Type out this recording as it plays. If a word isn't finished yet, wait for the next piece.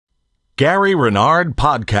Gary Renard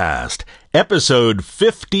Podcast, Episode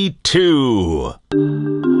 52.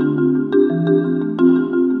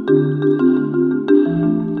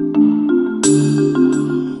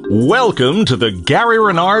 Welcome to the Gary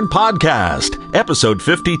Renard Podcast, Episode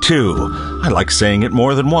 52. I like saying it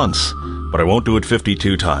more than once, but I won't do it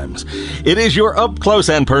 52 times. It is your up-close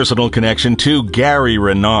and personal connection to Gary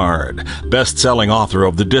Renard, best-selling author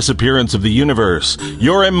of The Disappearance of the Universe,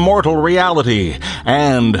 Your Immortal Reality,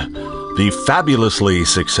 and the fabulously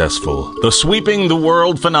successful, the sweeping the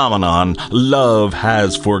world phenomenon, Love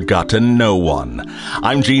Has Forgotten No One.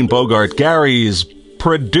 I'm Gene Bogart, Gary's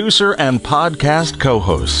producer and podcast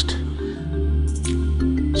co-host.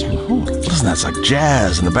 Listen, that's like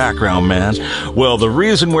jazz in the background, man. Well, the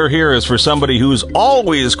reason we're here is for somebody who's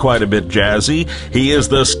always quite a bit jazzy. He is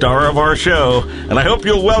the star of our show, and I hope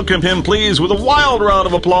you'll welcome him, please, with a wild round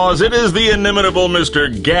of applause. It is the inimitable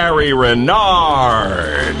Mr. Gary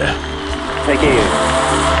Renard. Thank you.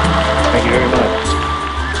 Thank you very much.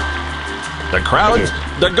 The crowds,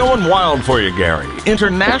 they're going wild for you, Gary.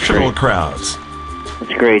 International crowds.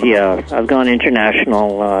 That's great, yeah. I've gone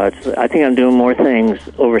international. I think I'm doing more things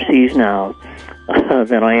overseas now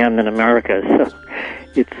than I am in America. So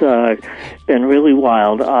it's been really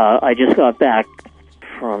wild. I just got back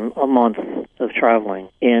from a month of traveling,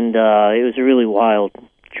 and it was a really wild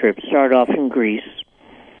trip. Started off in Greece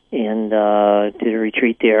and did a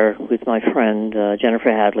retreat there with my friend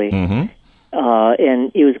Jennifer Hadley. Mm-hmm.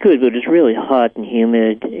 And it was good, but it was really hot and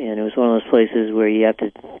humid, and it was one of those places where you have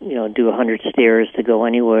to, do 100 stairs to go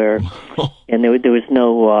anywhere, and there was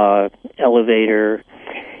no elevator,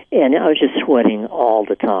 and I was just sweating all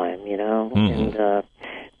the time, Mm-hmm. And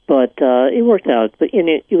but it worked out. But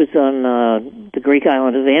it was on the Greek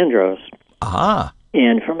island of Andros. Ah.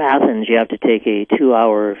 And from Athens, you have to take a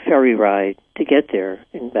 2-hour ferry ride to get there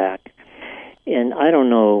and back. And I don't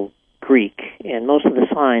know Greek, and most of the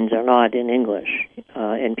signs are not in English.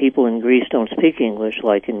 And people in Greece don't speak English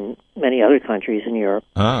like in many other countries in Europe.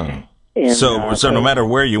 Oh. And, so no matter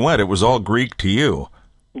where you went, it was all Greek to you.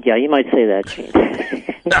 Yeah, you might say that, Gene.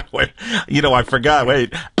 Wait, I forgot.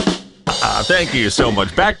 Wait. Thank you so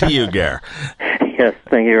much. Back to you, Gare. Yes,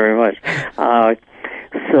 thank you very much.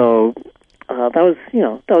 So that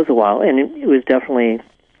was a while, and it was definitely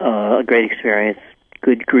a great experience.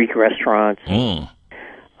 Good Greek restaurants.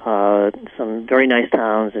 Some very nice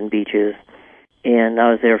towns and beaches, and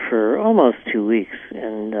I was there for almost 2 weeks.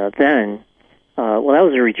 And then, that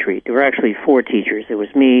was a retreat. There were actually 4 teachers. It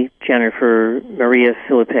was me, Jennifer, Maria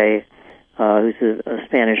Felipe, who's a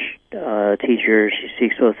Spanish teacher. She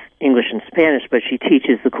speaks both English and Spanish, but she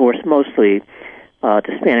teaches the course mostly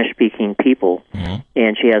to Spanish-speaking people. Mm-hmm.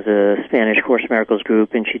 And she has a Spanish Course Miracles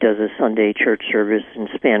group, and she does a Sunday church service in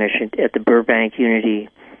Spanish at the Burbank Unity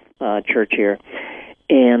Church here.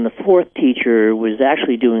 And the 4th teacher was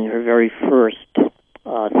actually doing her very first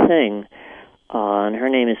thing, and her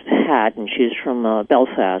name is Pat, and she's from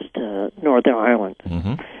Belfast, Northern Ireland.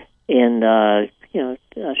 Mm-hmm. And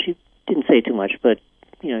she didn't say too much, but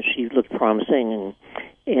she looked promising.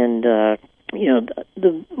 And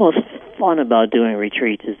the most fun about doing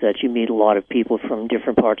retreats is that you meet a lot of people from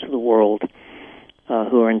different parts of the world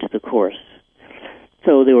who are into the course.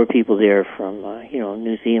 So there were people there from,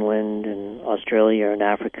 New Zealand and Australia and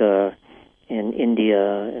Africa and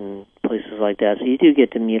India and places like that. So you do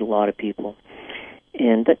get to meet a lot of people.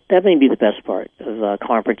 And that may be the best part of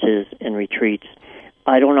conferences and retreats.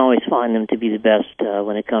 I don't always find them to be the best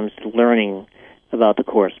when it comes to learning about the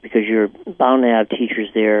course, because you're bound to have teachers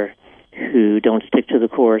there who don't stick to the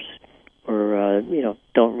course or,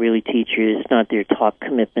 don't really teach you. It's not their top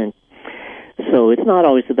commitment. So it's not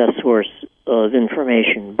always the best source of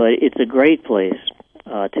information, but it's a great place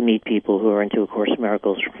to meet people who are into A Course in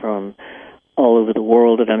Miracles from all over the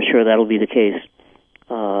world, and I'm sure that'll be the case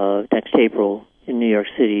next April in New York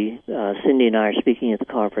City. Cindy and I are speaking at the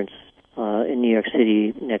conference in New York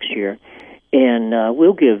City next year, and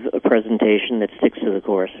we'll give a presentation that sticks to the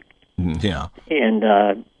course. Yeah. And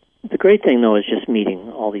the great thing, though, is just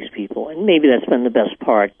meeting all these people, and maybe that's been the best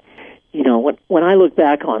part. When I look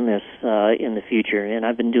back on this in the future, and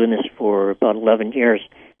I've been doing this for about 11 years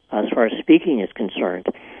as far as speaking is concerned,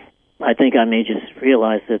 I think I may just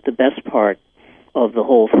realize that the best part of the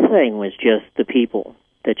whole thing was just the people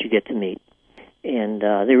that you get to meet. And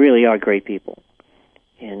they really are great people,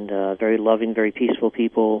 and very loving, very peaceful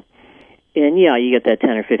people. And, yeah, you get that 10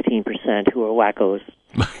 or 15% who are wackos.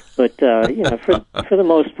 But for the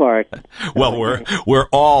most part, well, we're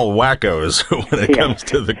all wackos when it comes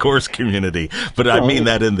to the course community. But I mean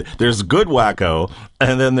that there's good wacko,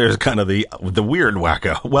 and then there's kind of the weird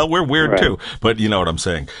wacko. Well, we're weird too, but you know what I'm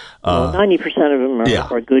saying. 90% of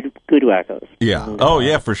them are good good wackos. Yeah. And,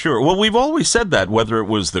 Yeah, for sure. Well, we've always said that, whether it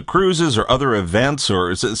was the cruises or other events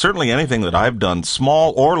or certainly anything that I've done,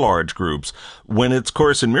 small or large groups, when it's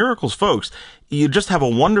Course in Miracles, folks, you just have a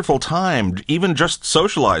wonderful time, even just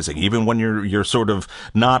socializing, even when you're sort of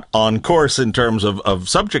not on course in terms of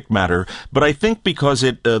subject matter. But I think because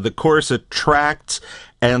the Course attracts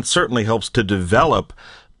and certainly helps to develop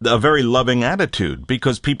a very loving attitude,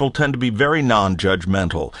 because people tend to be very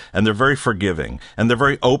non-judgmental and they're very forgiving and they're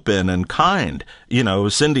very open and kind. You know,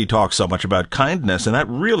 Cindy talks so much about kindness, and that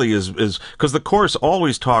really is because the Course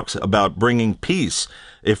always talks about bringing peace.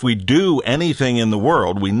 If we do anything in the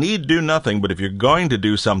world, we need do nothing, but if you're going to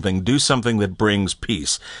do something that brings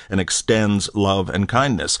peace and extends love and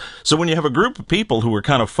kindness. So when you have a group of people who are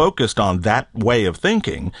kind of focused on that way of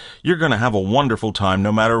thinking, you're going to have a wonderful time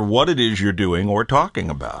no matter what it is you're doing or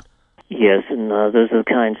talking about. Yes, and those are the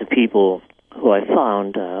kinds of people who I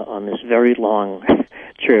found on this very long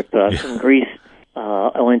trip from Greece.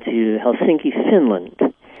 I went to Helsinki, Finland,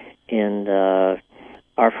 and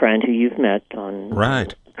our friend who you've met on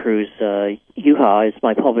Right. cruise, Juha, is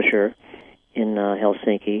my publisher in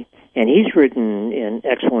Helsinki, and he's written an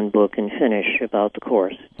excellent book in Finnish about the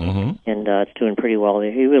Course, and it's doing pretty well.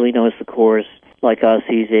 He really knows the Course. Like us,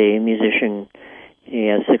 he's a musician. He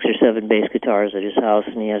has 6 or 7 bass guitars at his house,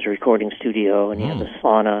 and he has a recording studio, and he has a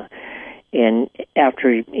sauna. And after,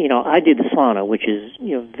 I did the sauna, which is,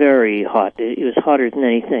 very hot. It was hotter than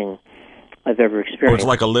anything I've ever experienced. Or it's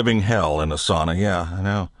like a living hell in a sauna. Yeah, I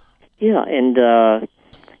know. Yeah, and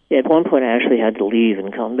at one point I actually had to leave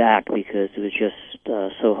and come back because it was just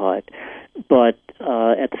so hot. But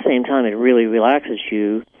at the same time, it really relaxes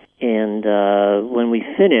you. And when we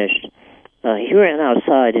finished, he ran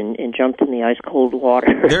outside and jumped in the ice-cold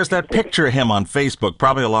water. There's that picture of him on Facebook.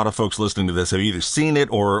 Probably a lot of folks listening to this have either seen it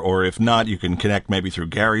or if not, you can connect maybe through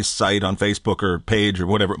Gary's site on Facebook or page or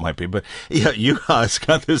whatever it might be. But yeah, Juha's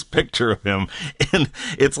got this picture of him, and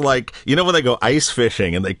it's like, when they go ice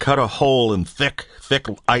fishing and they cut a hole in thick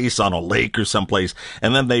ice on a lake or someplace,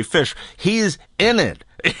 and then they fish. He's in it.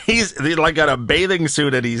 He's like got a bathing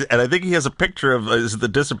suit, and I think he has a picture of is it The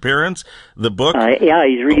Disappearance, the book. Yeah,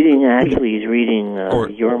 he's reading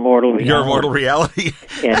Your Mortal Reality. Your Mortal Reality.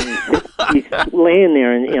 And he's laying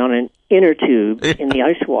there on an inner tube in the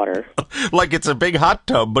ice water. Like it's a big hot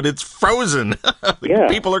tub, but it's frozen. Yeah.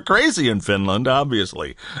 People are crazy in Finland,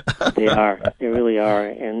 obviously. They are. They really are.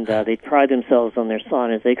 And they pride themselves on their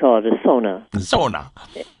saunas. They call it a sauna. Sauna.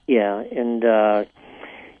 Yeah, and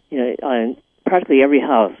practically every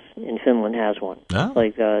house in Finland has one. Oh.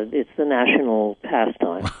 Like it's the national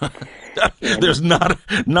pastime. There's not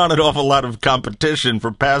an awful lot of competition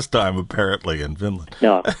for pastime apparently in Finland.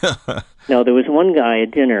 No, there was one guy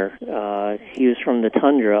at dinner. He was from the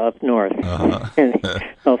tundra up north, and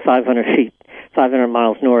 500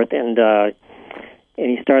 miles north, and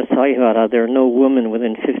he starts talking about how there are no women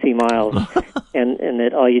within 50 miles, and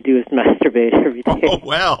that all you do is masturbate every day. Oh,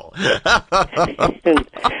 well.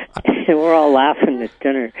 and we're all laughing at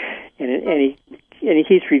dinner, and he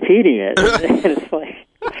keeps repeating it, and it's like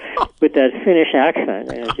with that Finnish accent,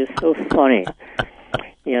 and it's just so funny.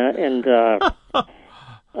 Yeah, and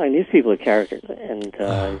these people are characters,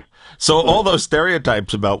 and so all those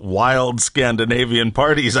stereotypes about wild Scandinavian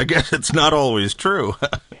parties, I guess it's not always true.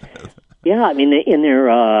 Yeah, I mean, in their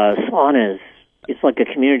saunas, it's like a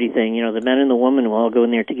community thing. The men and the women will all go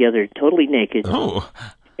in there together, totally naked. Oh.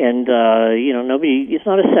 And, nobody, it's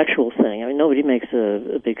not a sexual thing. I mean, nobody makes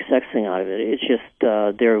a big sex thing out of it. It's just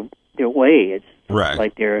their way. It's right.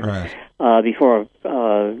 Like they're, right. Before,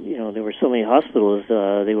 there were so many hospitals,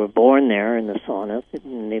 they were born there in the sauna,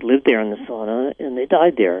 and they lived there in the sauna, and they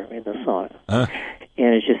died there in the sauna.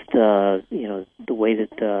 And it's just, the way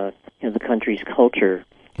that, the country's culture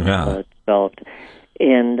developed.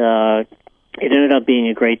 And it ended up being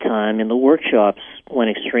a great time, and the workshops went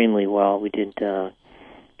extremely well. We did,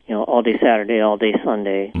 all day Saturday, all day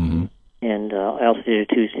Sunday, and I also did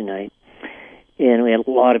a Tuesday night. And we had a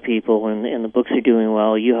lot of people, and the books are doing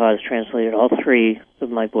well. Juha has translated all 3 of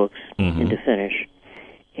my books into Finnish.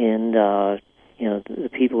 And, the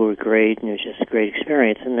people were great, and it was just a great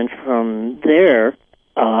experience. And then from there,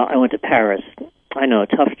 I went to Paris. I know, a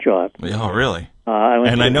tough job. Oh, really?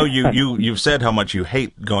 I know you've said how much you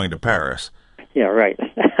hate going to Paris. Yeah, right.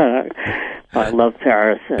 I love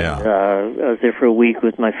Paris, and I was there for a week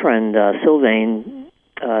with my friend Sylvain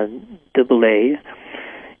Deboulet,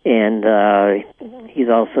 and he's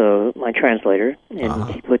also my translator, and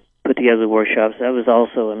he put together the workshops. That was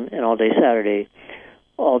also an all-day Saturday,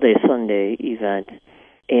 all-day Sunday event,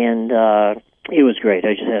 and it was great.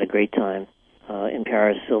 I just had a great time in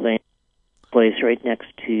Paris. Sylvain place right next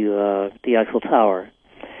to the Eiffel Tower.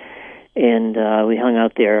 and we hung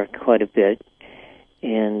out there quite a bit.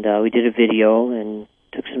 And we did a video and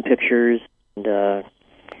took some pictures, and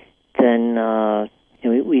then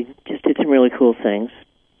we just did some really cool things.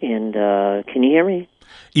 And can you hear me?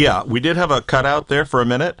 Yeah, we did have a cutout there for a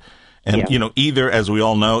minute. And, either, as we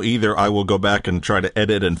all know, either I will go back and try to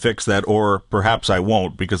edit and fix that, or perhaps I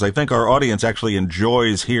won't, because I think our audience actually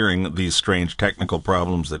enjoys hearing these strange technical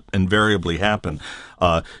problems that invariably happen.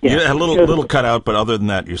 You had a little cutout, but other than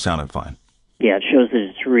that, you sounded fine. Yeah, it shows that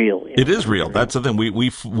it's real. It is real. That's the thing.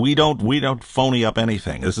 We don't phony up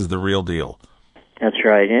anything. This is the real deal. That's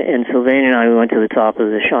right. And Sylvain and I went to the top of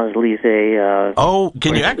the Champs-Élysées.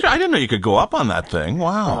 Can you actually? I didn't know you could go up on that thing.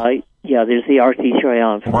 Wow. Yeah, there's the Arc de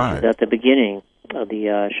Triomphe right at the beginning of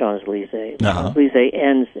the Champs-Élysées. Uh-huh. Champs-Élysées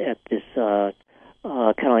ends at this kind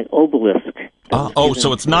of like obelisk.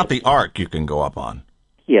 So it's not the Arc you can go up on?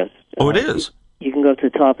 Yes. It is? You can go to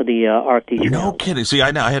the top of the Arc de Triomphe. No kidding. See,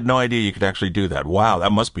 I had no idea you could actually do that. Wow,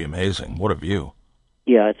 that must be amazing. What a view.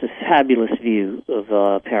 Yeah, it's a fabulous view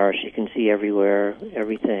of Paris. You can see everywhere,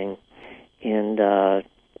 everything. And,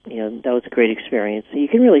 that was a great experience. So you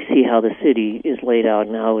can really see how the city is laid out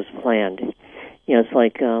and how it was planned. It's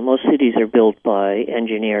like most cities are built by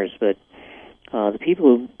engineers, but the people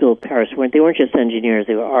who built Paris weren't just engineers,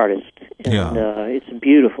 they were artists. And it's a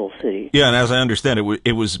beautiful city. Yeah, and as I understand it,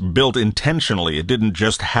 it was built intentionally. It didn't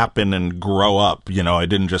just happen and grow up. It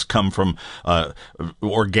didn't just come from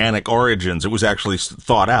organic origins. It was actually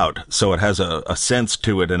thought out. So it has a sense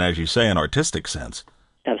to it, and as you say, an artistic sense.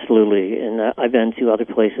 Absolutely. And I've been to other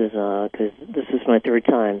places because this is my third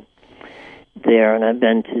time there, and I've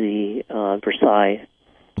been to the Versailles.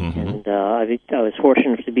 Mm-hmm. And I was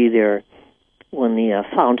fortunate to be there when the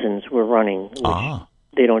fountains were running, which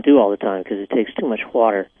they don't do all the time because it takes too much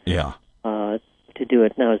water to do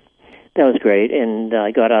it. And that was great. And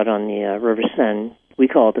I got out on the River Seine. We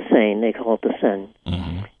call it the Seine. They call it the Seine.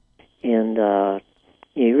 Mm-hmm. And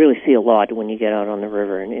you really see a lot when you get out on the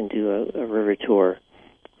river and do a river tour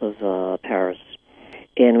of Paris.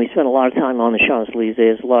 And we spent a lot of time on the Champs-Élysées.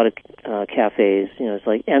 There's a lot of cafes. It's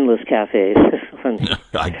like endless cafes.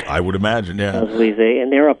 I would imagine, yeah. Champs-Élysées.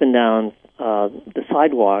 And they're up and down the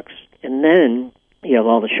sidewalks. And then you have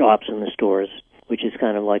all the shops and the stores, which is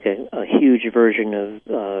kind of like a huge version of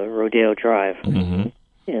Rodeo Drive. Mm-hmm.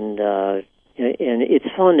 And it's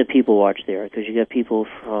fun to people watch there because you got people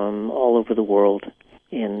from all over the world.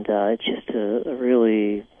 And it's just a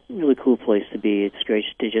really, really cool place to be. It's great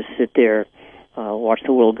to just sit there, watch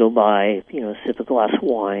the world go by, sip a glass of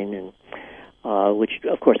wine, and which,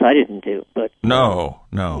 of course, I didn't do. But No.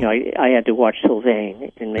 I had to watch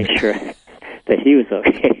Sylvain and make sure that he was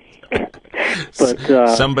okay.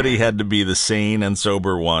 But somebody had to be the sane and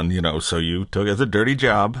sober one, so you took it as a dirty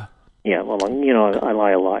job. Yeah, well, I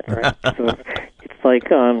lie a lot, right? So it's like,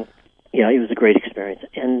 it was a great experience.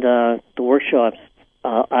 And the workshops,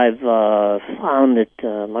 I've found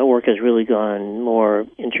that my work has really gone more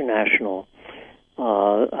international.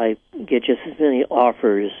 I get just as many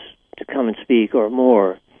offers to come and speak or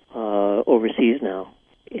more overseas now.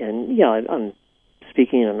 And, I'm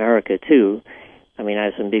speaking in America, too. I mean, I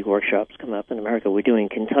have some big workshops coming up in America. We're doing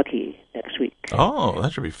Kentucky next week. Oh,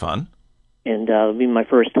 that should be fun. And it'll be my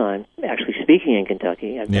first time actually speaking in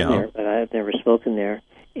Kentucky. I've been there, but I've never spoken there.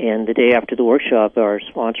 And the day after the workshop, our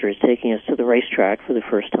sponsor is taking us to the racetrack for the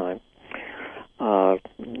first time.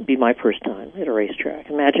 Be my first time at a racetrack.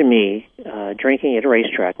 Imagine me drinking at a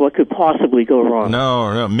racetrack. What could possibly go wrong?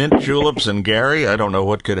 No. Mint juleps and Gary? I don't know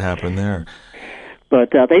what could happen there.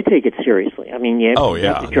 But they take it seriously. I mean, you have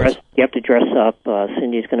to dress up.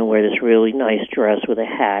 Cindy's going to wear this really nice dress with a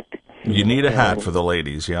hat. You need a hat for the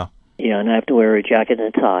ladies, yeah? Yeah, and I have to wear a jacket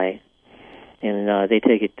and a tie. And they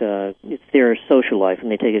take it, it's their social life,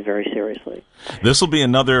 and they take it very seriously. This will be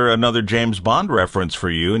another James Bond reference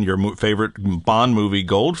for you in your favorite Bond movie,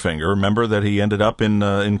 Goldfinger. Remember that he ended up in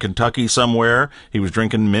Kentucky somewhere. He was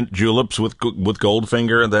drinking mint juleps with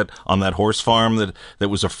Goldfinger on that horse farm that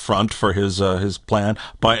was a front for his plan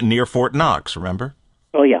near Fort Knox. Remember?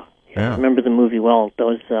 Oh yeah. I remember the movie well.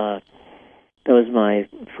 That was my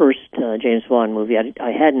first James Bond movie.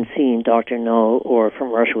 I hadn't seen Dr. No or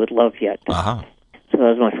From Russia with Love yet. Uh-huh. So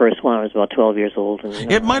that was my first one. I was about 12 years old.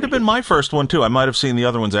 And, it might have been my first one, too. I might have seen the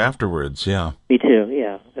other ones afterwards, yeah. Me too,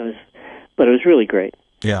 yeah. But it was really great.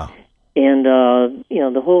 Yeah. And,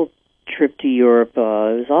 the whole trip to Europe, it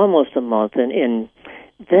was almost a month. And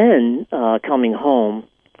then coming home,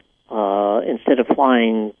 instead of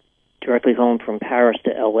flying directly home from Paris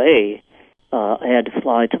to L.A., I had to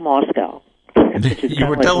fly to Moscow. You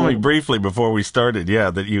were telling me briefly before we started,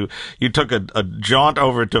 that you took a jaunt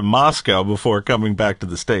over to Moscow before coming back to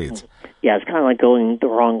the States. Yeah, it's kind of like going the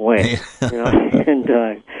wrong way, you know.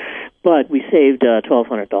 And but we saved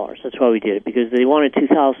 $1,200. That's why we did it, because they wanted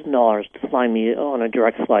 $2,000 to fly me on a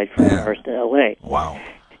direct flight from Paris to L.A. Wow.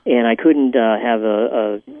 And I couldn't have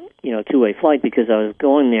a two-way flight because I was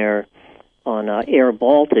going there on Air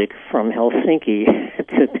Baltic from Helsinki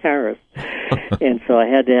to Paris. And so I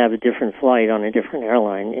had to have a different flight on a different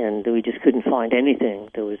airline, and we just couldn't find anything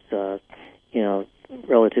that was,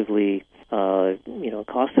 relatively,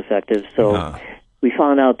 cost-effective. So we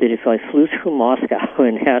found out that if I flew through Moscow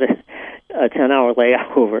and had a 10-hour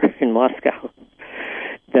layover in Moscow,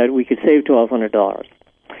 that we could save $1,200.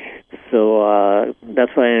 So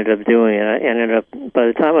that's what I ended up doing. And I ended up, by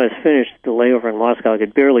the time I was finished the layover in Moscow, I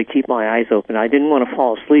could barely keep my eyes open. I didn't want to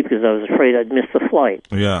fall asleep because I was afraid I'd miss the flight.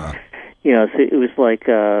 Yeah. You know, so it was like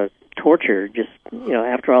torture just,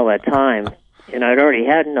 after all that time. And I'd already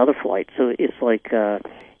had another flight. So it's like it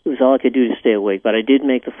was all I could do to stay awake. But I did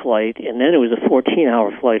make the flight, and then it was a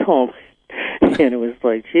 14-hour flight home. And it was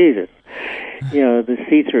like, Jesus. The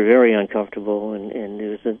seats were very uncomfortable, and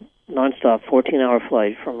it was a nonstop 14-hour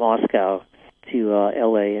flight from Moscow to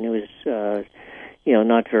L.A., and it was,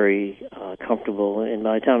 not very comfortable. And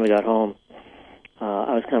by the time I got home,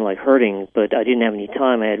 I was kind of like hurting, but I didn't have any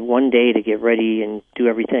time. I had one day to get ready and do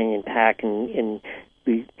everything and pack, and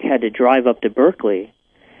we had to drive up to Berkeley,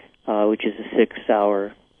 which is a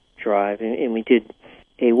 6-hour drive, and we did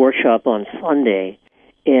a workshop on Sunday.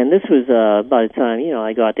 And this was, by the time,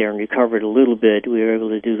 I got there and recovered a little bit, we were able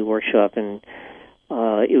to do the workshop, and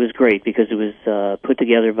it was great because it was put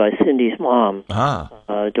together by Cindy's mom,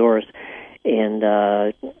 Doris, and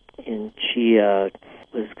she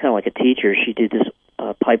was kind of like a teacher. She did this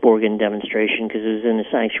pipe organ demonstration because it was in the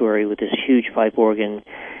sanctuary with this huge pipe organ.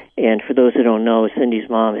 And for those who don't know, Cindy's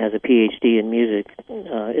mom has a Ph.D. in music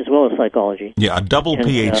as well as psychology. Yeah, a double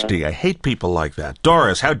Ph.D. I hate people like that.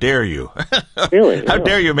 Doris, how dare you? Really? How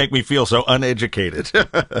dare you make me feel so uneducated?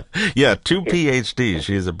 Yeah, 2 Ph.D.s.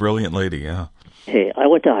 She's a brilliant lady, yeah. Hey, I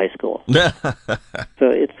went to high school. So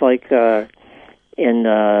it's like, and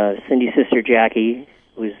Cindy's sister Jackie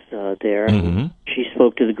was there. Mm-hmm. She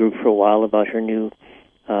spoke to the group for a while about her new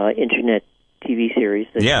internet TV series.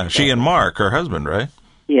 Yeah, she and Mark, her husband, right?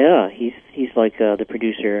 Yeah, he's like the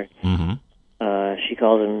producer. Mm-hmm. She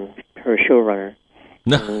calls him her showrunner.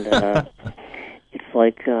 And it's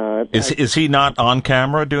like... Is he not on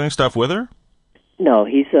camera doing stuff with her? No,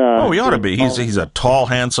 he's... he ought to be. He's a tall,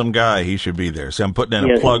 handsome guy. He should be there. See, I'm putting in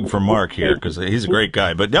a plug for Mark here because he's a great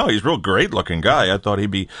guy. But no, he's a real great-looking guy. I thought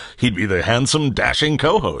he'd be the handsome, dashing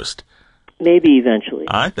co-host. Maybe eventually.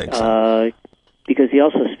 I think so. Because he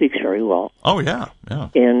also speaks very well. Oh, yeah, yeah.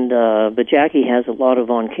 And but Jackie has a lot of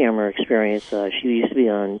on-camera experience. She used to be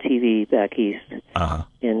on TV back east. Uh-huh.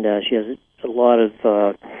 And she has a lot of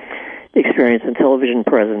experience in television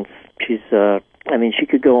presence. She's, she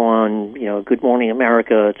could go on, Good Morning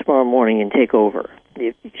America tomorrow morning and take over.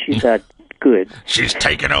 She's that good. She's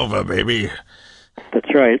taking over, baby.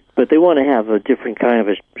 That's right. But they want to have a different kind of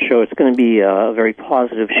a show. It's going to be a very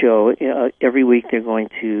positive show. Every week they're going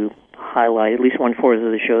to highlight, at least 1/4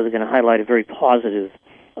 of the show, they're going to highlight a very positive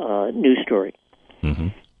news story. Mm-hmm.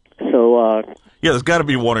 So... yeah, there's got to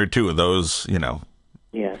be one or two of those,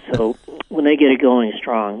 Yeah, so when they get it going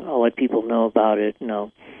strong, I'll let people know about it.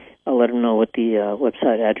 I'll let them know what the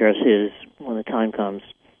website address is when the time comes.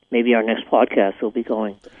 Maybe our next podcast will be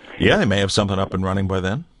going. Yeah, they may have something up and running by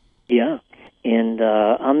then. Yeah, and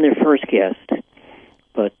I'm their first guest,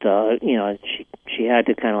 but she had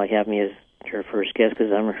to kind of like have me as her first guest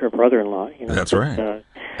because I'm her brother-in-law. That's right.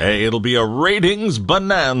 Hey, it'll be a ratings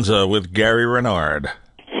bonanza with Gary Renard.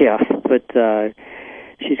 Yeah, but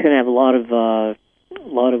she's going to have a lot of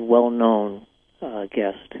well-known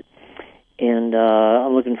guests, and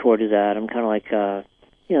I'm looking forward to that. I'm kind of like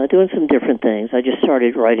doing some different things. I just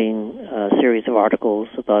started writing a series of articles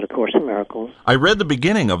about A Course in Miracles. I read the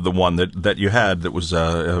beginning of the one that you had that was,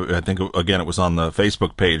 I think, again, it was on the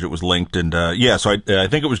Facebook page. It was linked, and so I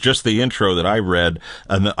think it was just the intro that I read,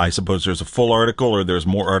 and I suppose there's a full article, or there's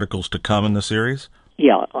more articles to come in the series?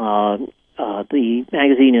 Yeah, the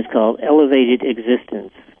magazine is called Elevated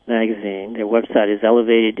Existence Magazine. Their website is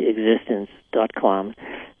elevatedexistence.com.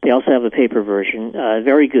 They also have a paper version.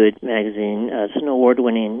 Very good magazine. It's an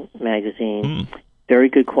award-winning magazine. Very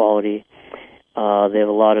good quality. They have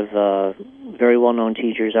a lot of very well-known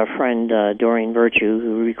teachers. Our friend Doreen Virtue,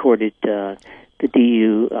 who recorded the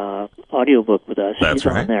DU audiobook with us, she's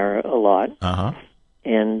on there a lot. Uh-huh.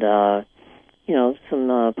 And,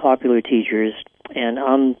 some popular teachers. And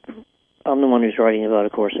I'm the one who's writing about A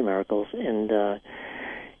Course in Miracles. And,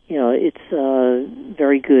 it's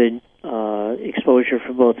very good exposure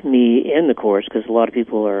for both me and the course, because a lot of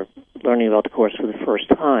people are learning about the course for the first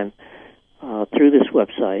time through this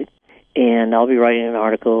website. And I'll be writing an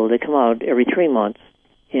article. They come out every 3 months,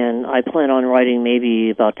 and I plan on writing maybe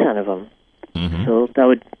about 10 of them. Mm-hmm. So that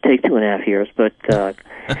would take 2.5 years, but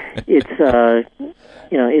it's a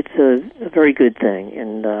very good thing,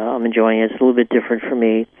 and I'm enjoying it. It's a little bit different for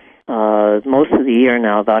me. Most of the year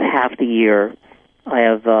now, about half the year, I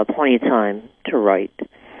have plenty of time to write.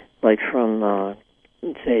 Like from,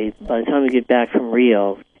 say, by the time we get back from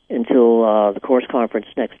Rio until the course conference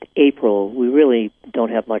next April, we really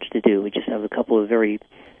don't have much to do. We just have a couple of very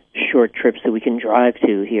short trips that we can drive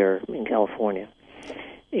to here in California.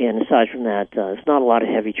 And aside from that, it's not a lot of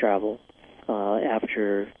heavy travel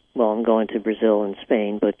I'm going to Brazil and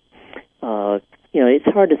Spain, but, it's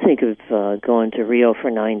hard to think of going to Rio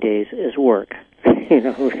for 9 days as work.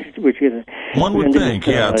 One would think,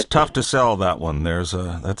 it's tough to sell that one. That's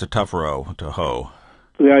a tough row to hoe.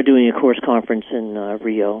 We are doing a course conference in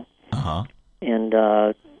Rio, and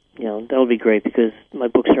that'll be great because my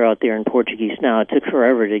books are out there in Portuguese now. It took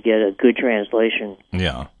forever to get a good translation.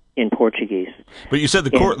 Yeah. In Portuguese. But you said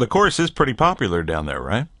the course is pretty popular down there,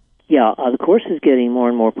 right? Yeah, the course is getting more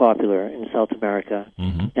and more popular in South America.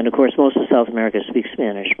 Mm-hmm. And, of course, most of South America speaks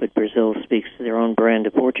Spanish, but Brazil speaks their own brand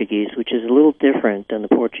of Portuguese, which is a little different than the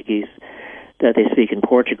Portuguese that they speak in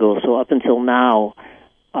Portugal. So up until now,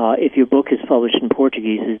 if your book is published in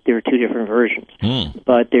Portuguese, there are two different versions. Mm.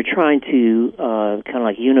 But they're trying to kind of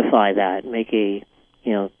like unify that, make a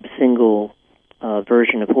single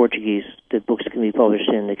version of Portuguese that books can be published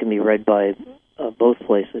in that can be read by both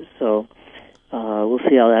places. So we'll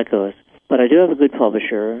see how that goes. But I do have a good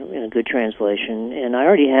publisher and a good translation, and I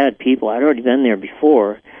already had people. I'd already been there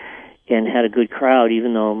before and had a good crowd,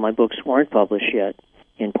 even though my books weren't published yet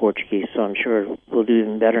in Portuguese, so I'm sure we'll do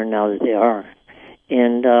even better now that they are.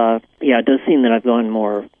 And, it does seem that I've gone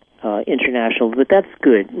more international, but that's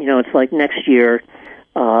good. It's like next year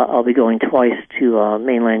I'll be going twice to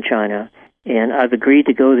mainland China, and I've agreed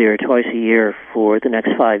to go there twice a year for the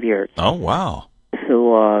next 5 years. Oh, wow.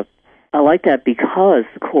 So I like that because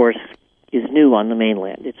the course is new on the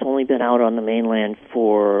mainland. It's only been out on the mainland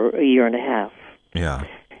for a year and a half. Yeah.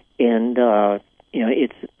 And,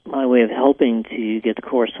 it's my way of helping to get the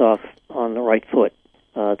course off on the right foot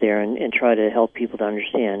there and try to help people to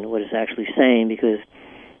understand what it's actually saying, because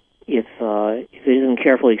if it isn't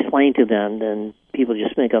carefully explained to them, then people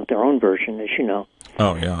just make up their own version, as you know.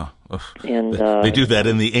 Oh, yeah. And they do that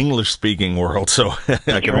in the English-speaking world, so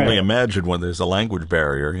I can only imagine when there's a language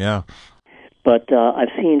barrier, yeah. But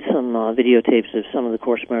I've seen some videotapes of some of the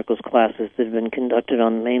Course in Miracles classes that have been conducted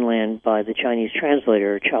on the mainland by the Chinese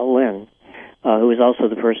translator, Chao Lin, who is also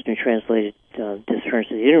the person who translated Disappearance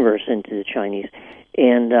of the Universe into the Chinese.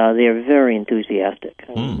 And they are very enthusiastic.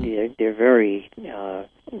 I mean, they're very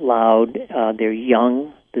loud. They're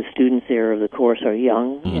young. The students there of the course are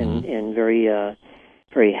young and very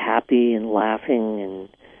very happy and laughing and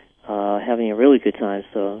having a really good time.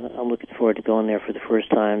 So I'm looking forward to going there for the first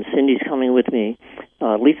time. Cindy's coming with me,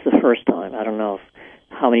 at least the first time. I don't know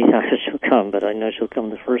how many times she'll come, but I know she'll come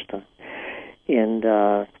the first time. And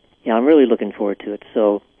I'm really looking forward to it.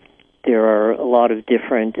 So there are a lot of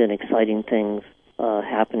different and exciting things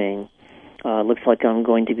happening. Looks like I'm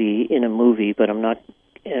going to be in a movie, but I'm not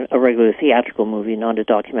a regular theatrical movie, not a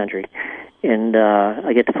documentary. And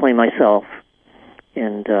I get to play myself.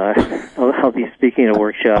 And I'll be speaking at a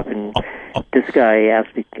workshop, and this guy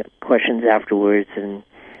asked me questions afterwards, and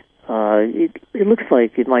it looks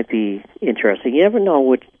like it might be interesting. You never know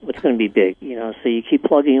what's going to be big, so you keep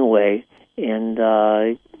plugging away. And,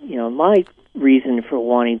 my reason for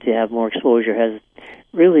wanting to have more exposure has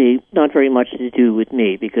really not very much to do with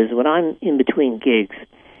me, because when I'm in between gigs,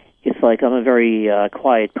 it's like I'm a very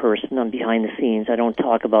quiet person. I'm behind the scenes. I don't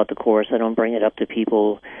talk about the course. I don't bring it up to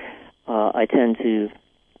people. I tend to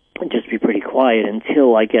just be pretty quiet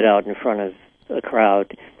until I get out in front of a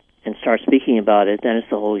crowd and start speaking about it. Then it's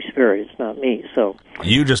the Holy Spirit. It's not me. So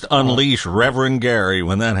you just unleash Reverend Gary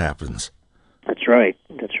when that happens. That's right.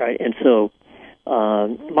 And so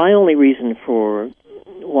my only reason for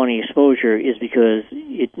wanting exposure is because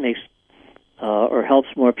it makes or helps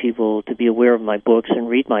more people to be aware of my books and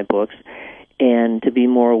read my books, and to be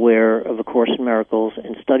more aware of A Course in Miracles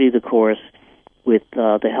and study the Course with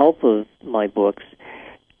the help of my books.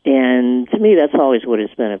 And to me, that's always what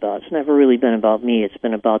it's been about. It's never really been about me. It's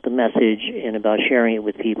been about the message and about sharing it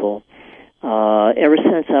with people. Ever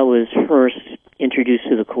since I was first introduced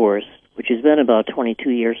to the Course, which has been about 22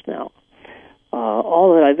 years now,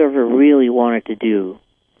 all that I've ever really wanted to do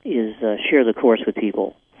is share the Course with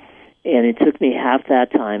people. And it took me half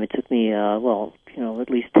that time. It took me, at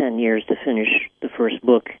least 10 years to finish the first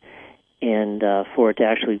book and for it to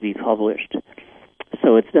actually be published.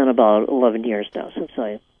 So it's been about 11 years now since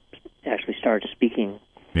I actually started speaking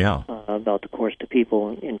about the Course to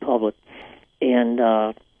people in public. And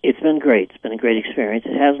it's been great. It's been a great experience.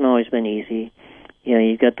 It hasn't always been easy.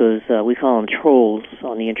 You've got those, we call them trolls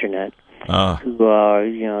on the Internet, who are,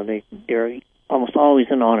 they're almost always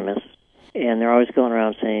anonymous, and they're always going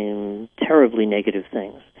around saying terribly negative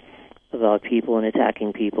things about people and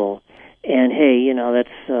attacking people. And, hey, that's,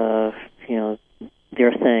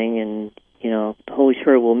 their thing, and, the Holy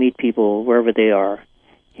Spirit will meet people wherever they are.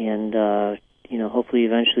 And, hopefully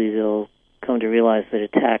eventually they'll come to realize that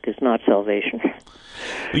attack is not salvation.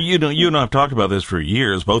 You and I have talked about this for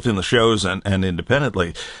years, both in the shows and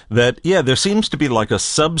independently, that, there seems to be like a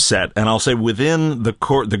subset, and I'll say within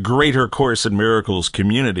the greater Course in Miracles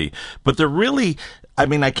community, but they're really,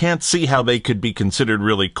 I can't see how they could be considered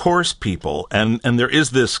really Course people, and there is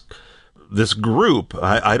this group,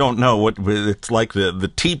 I don't know what, it's like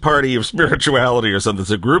the Tea Party of spirituality or something. It's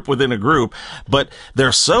a group within a group, but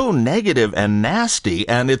they're so negative and nasty,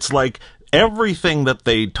 and it's like everything that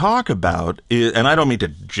they talk about is, and I don't mean to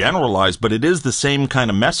generalize, but it is the same kind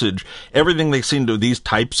of message. Everything they seem to, these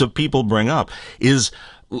types of people bring up is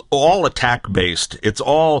all attack-based. It's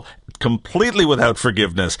all completely without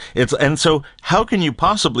forgiveness. And so how can you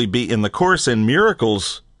possibly be in the Course in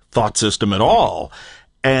Miracles thought system at all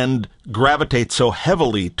and gravitate so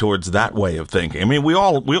heavily towards that way of thinking? We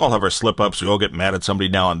all have our slip-ups. We all get mad at somebody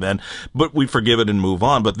now and then, but we forgive it and move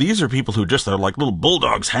on. But these are people who they're like little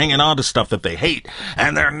bulldogs hanging on to stuff that they hate,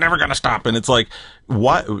 and they're never going to stop. And it's like,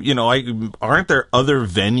 why, aren't there other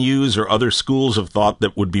venues or other schools of thought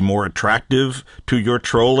that would be more attractive to your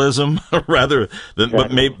trollism rather than,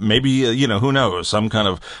 but maybe, who knows, some kind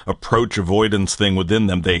of approach avoidance thing within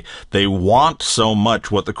them. They want so much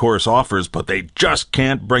what the Course offers, but they just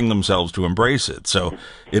can't bring themselves to embrace it. So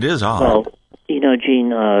it is odd. Well,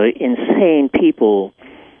 Gene, insane people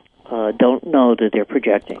don't know that they're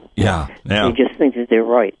projecting. Yeah. They just think that they're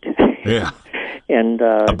right. Yeah. And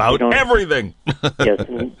about everything. Yes,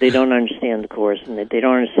 and they don't understand the Course, and they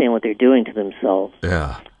don't understand what they're doing to themselves.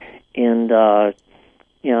 Yeah. And I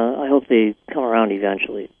hope they come around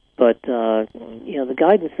eventually. But the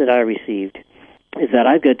guidance that I received is that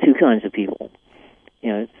I've got two kinds of people.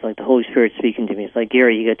 It's like the Holy Spirit speaking to me. It's like,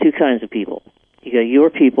 Gary, you got two kinds of people. You got your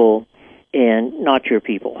people and not your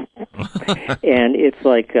people. And it's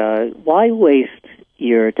like, why waste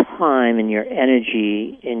your time and your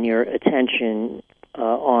energy and your attention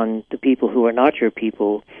on the people who are not your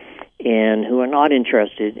people and who are not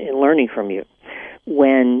interested in learning from you,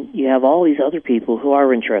 when you have all these other people who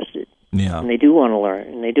are interested. Yeah. And they do want to learn,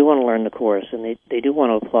 and they do want to learn the Course, and they do want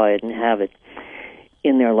to apply it and have it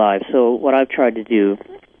in their lives. So what I've tried to do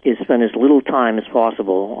is spend as little time as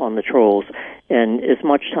possible on the trolls and as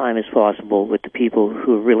much time as possible with the people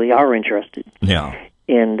who really are interested. Yeah.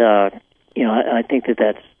 And, I think that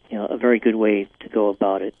that's, a very good way to go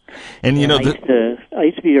about it. And, I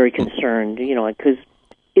used to be very concerned, because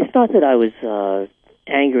it's not that I was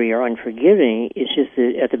angry or unforgiving. It's just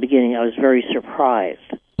that at the beginning I was very surprised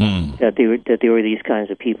that there were these kinds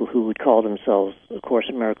of people who would call themselves A Course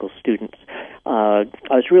in Miracles students. I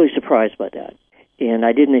was really surprised by that, and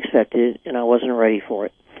I didn't expect it, and I wasn't ready for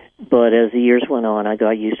it. But as the years went on, I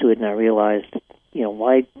got used to it, and I realized,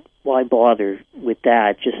 why bother with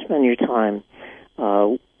that? Just spend your time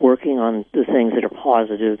working on the things that are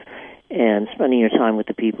positive and spending your time with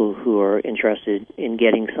the people who are interested in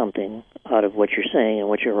getting something out of what you're saying and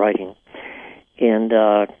what you're writing. And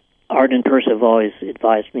Art and Persa have always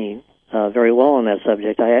advised me very well on that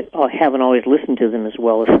subject. I haven't always listened to them as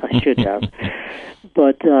well as I should have.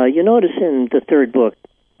 But you notice in the third book,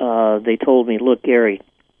 they told me, look, Gary,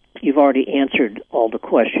 you've already answered all the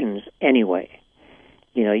questions anyway.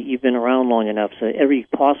 You've been around long enough, so every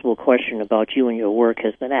possible question about you and your work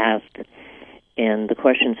has been asked, and the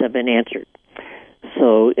questions have been answered.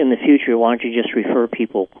 So in the future, why don't you just refer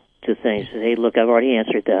people to things? Say, hey, look, I've already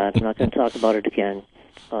answered that. I'm not going to talk about it again.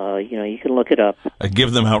 You can look it up.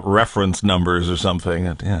 Give them out reference numbers or something.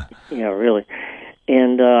 Yeah. Yeah, really.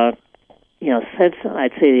 And, since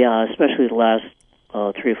I'd say, especially the last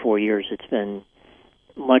 3 or 4 years, it's been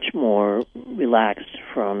much more relaxed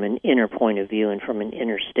from an inner point of view and from an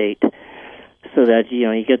inner state, so that,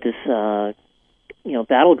 you get this,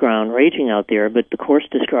 battleground raging out there, but the Course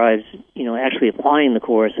describes, actually applying the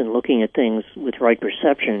Course and looking at things with right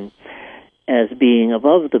perception as being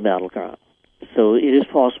above the battleground. So it is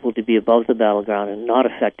possible to be above the battleground and not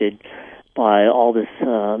affected by all this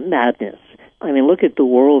madness. I mean, look at the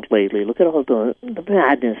world lately. Look at all the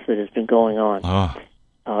madness that has been going on. Oh.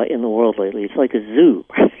 in the world lately. It's like a zoo.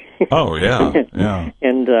 Oh, yeah, yeah.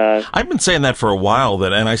 And I've been saying that for a while,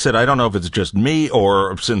 and I said, I don't know if it's just me,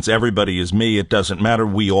 or since everybody is me, it doesn't matter.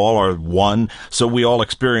 We all are one, so we all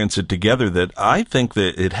experience it together. That I think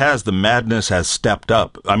that the madness has stepped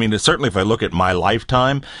up. I mean, certainly if I look at my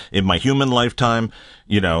lifetime, in my human lifetime,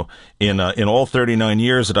 in all 39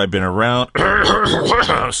 years that I've been around.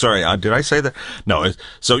 Sorry, did I say that? No.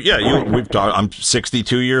 So yeah, we've talked. I'm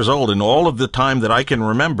 62 years old, and all of the time that I can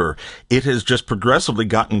remember, it has just progressively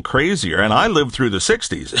gotten crazier. And I lived through the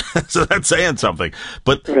 60s, so that's saying something.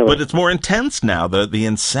 But really? But it's more intense now. The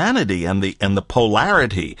insanity and the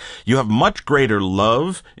polarity. You have much greater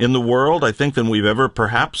love in the world, I think, than we've ever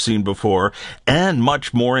perhaps seen before, and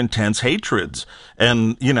much more intense hatreds.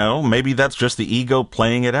 And maybe that's just the ego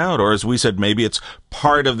playing it out, or as we said, maybe it's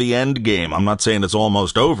part of the end game. I'm not saying it's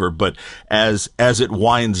almost over, but as it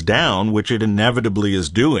winds down, which it inevitably is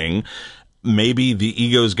doing, maybe the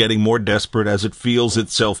ego is getting more desperate as it feels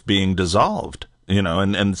itself being dissolved.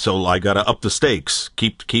 And so I got to up the stakes,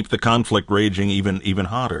 keep the conflict raging even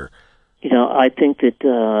hotter. I think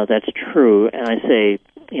that that's true, and I say,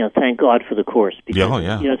 thank God for the Course, because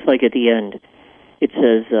it's like at the end, it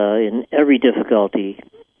says, in every difficulty,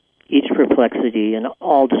 each perplexity, and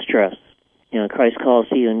all distress, Christ calls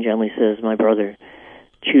to you and gently says, my brother,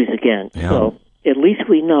 choose again. Yeah. So at least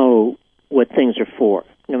we know what things are for,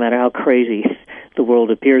 no matter how crazy the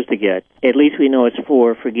world appears to get. At least we know it's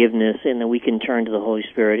for forgiveness, and that we can turn to the Holy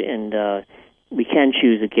Spirit, and we can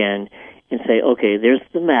choose again and say, okay, there's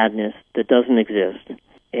the madness that doesn't exist,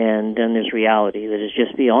 and then there's reality that is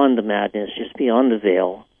just beyond the madness, just beyond the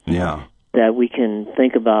veil. Yeah. That we can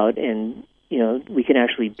think about, and we can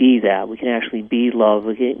actually be that. We can actually be love.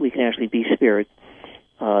 We can actually be spirit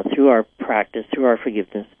through our practice, through our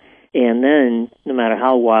forgiveness. And then, no matter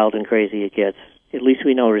how wild and crazy it gets, at least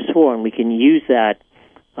we know what it's for, and we can use that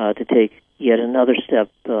to take yet another step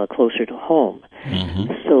closer to home.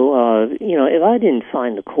 Mm-hmm. So, if I didn't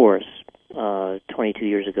find the Course 22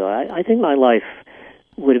 years ago, I think my life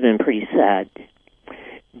would have been pretty sad.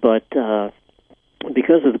 But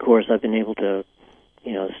because of the Course, I've been able to,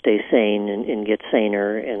 stay sane and get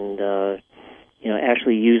saner, and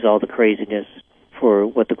actually use all the craziness for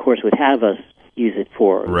what the Course would have us use it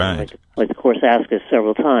for. Right. Like the Course asked us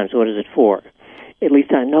several times, what is it for? At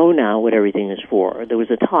least I know now what everything is for. There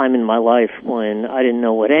was a time in my life when I didn't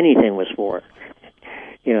know what anything was for.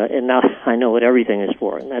 And now I know what everything is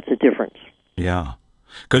for, and that's a difference. Yeah.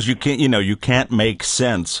 Because you can't make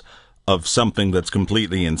sense of something that's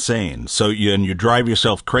completely insane. So you drive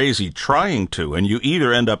yourself crazy trying to, and you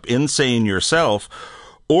either end up insane yourself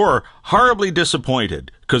or horribly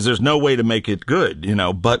disappointed because there's no way to make it good,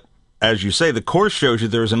 but as you say, the Course shows you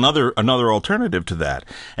there's another alternative to that.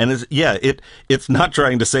 And it's not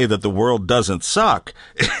trying to say that the world doesn't suck.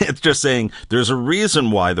 It's just saying there's a reason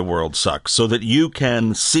why the world sucks, so that you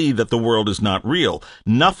can see that the world is not real.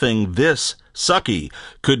 Nothing this sucky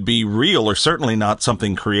could be real, or certainly not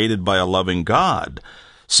something created by a loving God.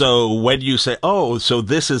 So when you say, oh, so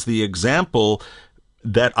this is the example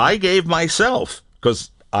that I gave myself, because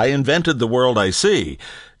I invented the world I see,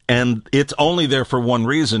 and it's only there for one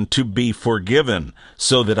reason, to be forgiven,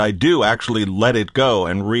 so that I do actually let it go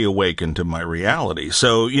and reawaken to my reality.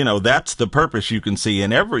 So, that's the purpose you can see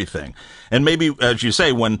in everything. And maybe, as you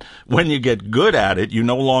say, when you get good at it, you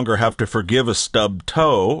no longer have to forgive a stubbed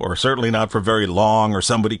toe, or certainly not for very long, or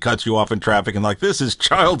somebody cuts you off in traffic and this is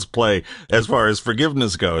child's play as far as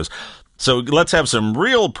forgiveness goes. So let's have some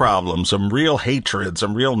real problems, some real hatred,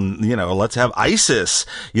 some real, let's have ISIS,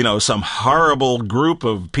 some horrible group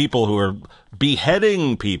of people who are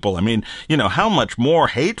beheading people. I mean, how much more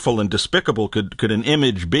hateful and despicable could an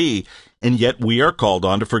image be? And yet we are called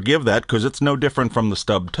on to forgive that, because it's no different from the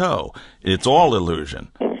stubbed toe. It's all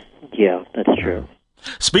illusion. Yeah, that's true.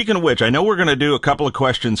 Speaking of which, I know we're going to do a couple of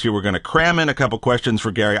questions here. We're going to cram in a couple of questions for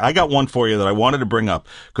Gary. I got one for you that I wanted to bring up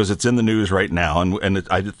because it's in the news right now, and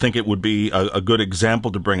I think it would be a good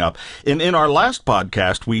example to bring up. In our last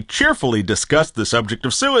podcast, we cheerfully discussed the subject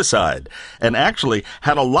of suicide, and actually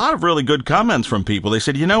had a lot of really good comments from people. They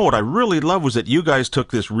said, what I really love was that you guys took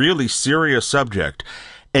this really serious subject,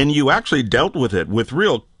 and you actually dealt with it with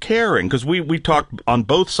real caring, because we talked on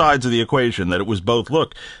both sides of the equation, that it was both,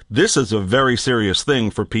 look, this is a very serious thing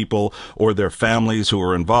for people or their families who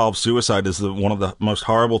are involved. Suicide is one of the most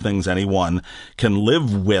horrible things anyone can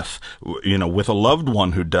live with, with a loved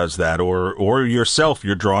one who does that, or yourself,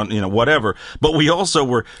 you're drawn, whatever. But we also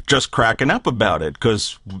were just cracking up about it,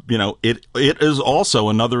 because, it is also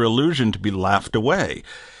another illusion to be laughed away.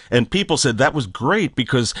 And people said that was great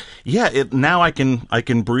because, now I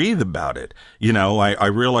can breathe about it. I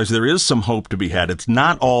realize there is some hope to be had. It's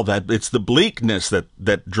not all that, it's the bleakness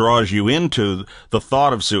that draws you into the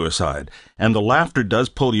thought of suicide. And the laughter does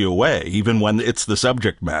pull you away, even when it's the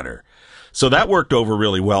subject matter. So that worked over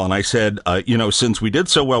really well. And I said, since we did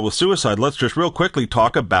so well with suicide, let's just real quickly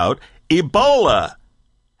talk about Ebola.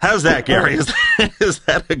 How's that, Gary? Is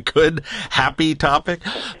that a good, happy topic?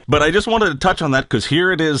 But I just wanted to touch on that because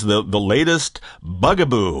here it is, the latest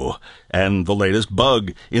bugaboo and the latest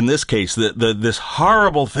bug in this case, this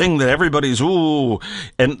horrible thing that everybody's, ooh.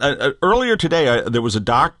 And earlier today, there was a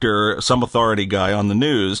doctor, some authority guy on the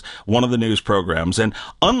news, one of the news programs, and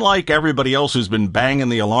unlike everybody else who's been banging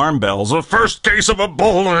the alarm bells, the first case of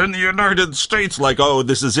Ebola in the United States, like, oh,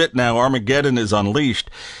 this is it now, Armageddon is unleashed.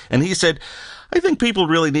 And he said, I think people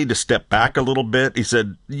really need to step back a little bit. He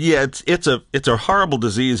said, yeah, it's a horrible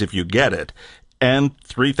disease if you get it. And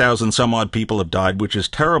 3,000 some odd people have died, which is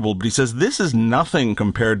terrible. But he says this is nothing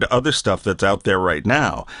compared to other stuff that's out there right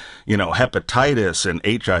now. Hepatitis and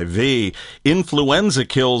HIV. Influenza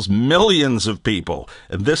kills millions of people.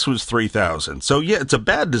 And this was 3,000. So, yeah, it's a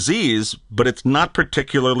bad disease, but it's not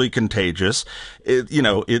particularly contagious.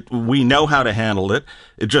 We know how to handle it.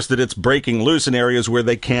 It's just that it's breaking loose in areas where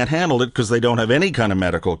they can't handle it because they don't have any kind of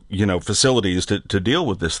medical, facilities to deal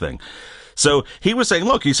with this thing. So he was saying,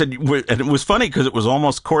 look, he said, and it was funny because it was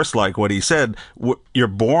almost course-like what he said. You're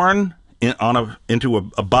born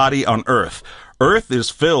into a body on Earth. Earth is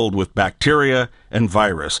filled with bacteria and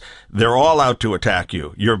virus. They're all out to attack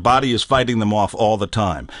you. Your body is fighting them off all the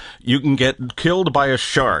time. You can get killed by a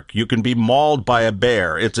shark. You can be mauled by a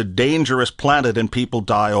bear. It's a dangerous planet and people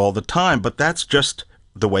die all the time, but that's just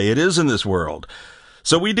the way it is in this world.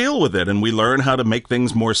 So we deal with it and we learn how to make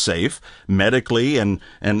things more safe medically and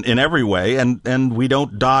in every way. And we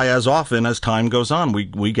don't die as often as time goes on.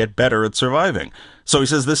 We get better at surviving. So he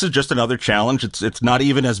says this is just another challenge. It's not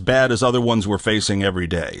even as bad as other ones we're facing every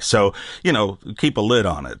day. So, keep a lid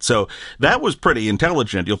on it. So that was pretty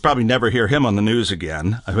intelligent. You'll probably never hear him on the news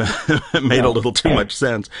again. It made a little too much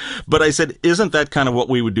sense. But I said, isn't that kind of what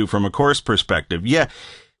we would do from a course perspective? Yeah,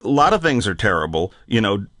 a lot of things are terrible.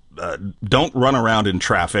 Don't run around in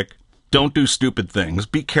traffic. Don't do stupid things.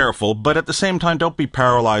 Be careful, but at the same time, don't be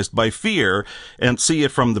paralyzed by fear and see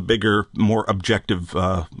it from the bigger, more objective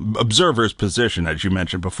observer's position, as you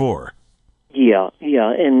mentioned before. Yeah,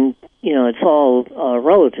 and it's all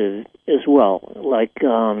relative as well. Like back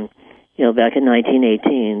in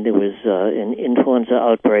 1918, there was an influenza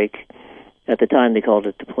outbreak. At the time, they called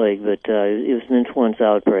it the plague, but it was an influenza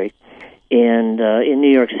outbreak, and in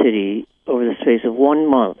New York City. Over the space of 1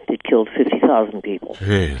 month, it killed 50,000 people.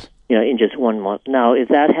 Jeez. In just 1 month. Now, if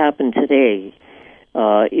that happened today,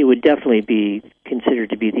 it would definitely be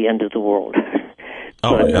considered to be the end of the world.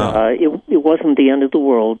 But it wasn't the end of the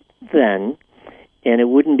world then, and it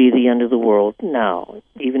wouldn't be the end of the world now,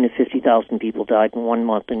 even if 50,000 people died in 1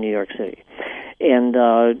 month in New York City. And,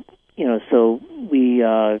 so we,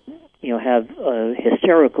 have a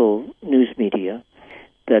hysterical news media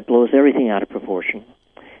that blows everything out of proportion.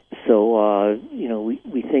 So,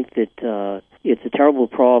 we think that it's a terrible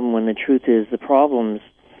problem when the truth is the problems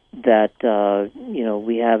that,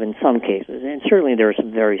 we have in some cases, and certainly there are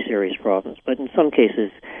some very serious problems, but in some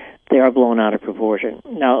cases they are blown out of proportion.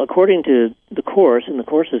 Now, according to the Course, and the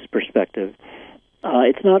Course's perspective,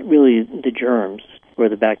 it's not really the germs or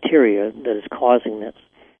the bacteria that is causing this.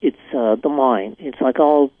 It's the mind. It's like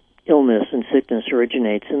all illness and sickness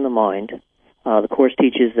originates in the mind. The Course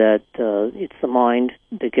teaches that it's the mind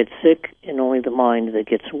that gets sick and only the mind that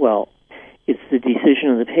gets well. It's the decision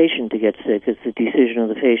of the patient to get sick. It's the decision of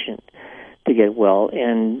the patient to get well.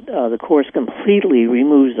 And the Course completely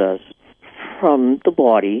removes us from the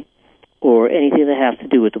body or anything that has to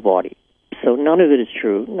do with the body. So none of it is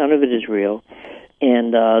true. None of it is real.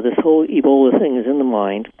 And this whole Ebola thing is in the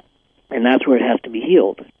mind, and that's where it has to be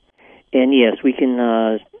healed. And yes, we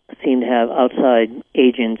can seem to have outside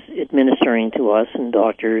agents administering to us and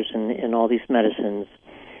doctors and all these medicines.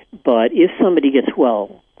 But if somebody gets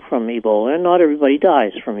well from Ebola, and not everybody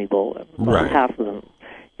dies from Ebola, about half of them,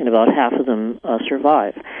 and about half of them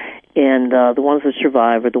survive. And the ones that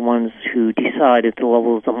survive are the ones who decide at the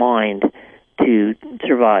level of the mind to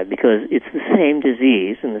survive, because it's the same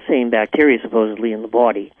disease and the same bacteria supposedly in the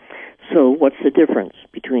body. So what's the difference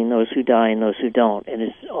between those who die and those who don't? And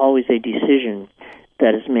it's always a decision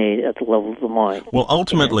that is made at the level of the mind. Well,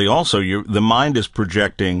 ultimately, also, the mind is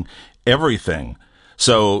projecting everything.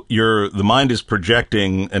 So the mind is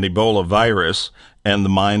projecting an Ebola virus, and the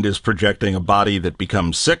mind is projecting a body that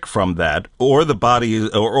becomes sick from that, or the body,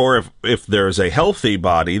 or if there's a healthy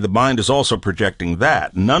body, the mind is also projecting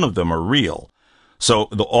that. None of them are real. So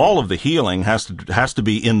all of the healing has to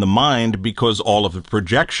be in the mind, because all of the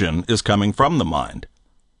projection is coming from the mind.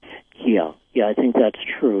 Yeah, I think that's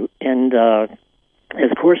true. And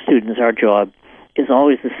as course students, our job is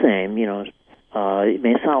always the same. It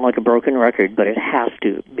may sound like a broken record, but it has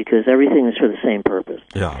to, because everything is for the same purpose.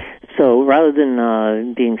 Yeah. So rather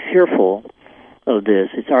than being fearful of this,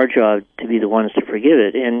 it's our job to be the ones to forgive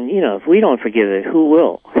it. And, if we don't forgive it, who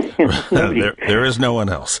will? There is no one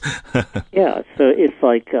else. Yeah, so it's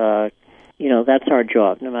like, that's our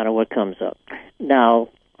job, no matter what comes up. Now,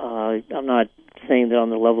 I'm not saying that on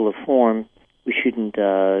the level of form we shouldn't,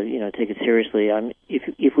 take it seriously.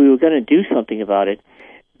 If we were going to do something about it,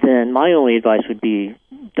 then my only advice would be,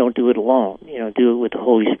 don't do it alone. Do it with the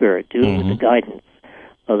Holy Spirit. Do it with the guidance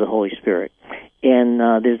of the Holy Spirit. And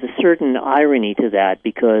there's a certain irony to that,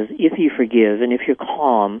 because if you forgive and if you're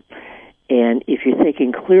calm and if you're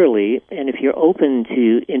thinking clearly and if you're open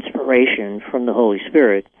to inspiration from the Holy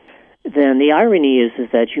Spirit, then the irony is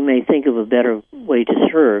that you may think of a better way to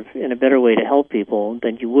serve and a better way to help people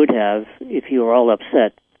than you would have if you were all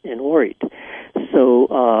upset and worried.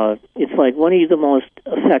 So it's like, when are you the most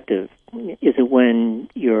effective? Is it when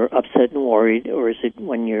you're upset and worried, or is it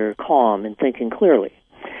when you're calm and thinking clearly?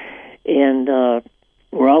 And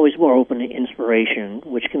we're always more open to inspiration,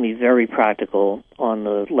 which can be very practical on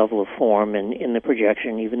the level of form and in the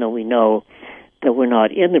projection, even though we know that we're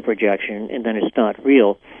not in the projection and then it's not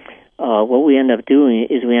real. What we end up doing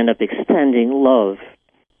is we end up extending love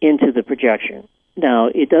into the projection. Now,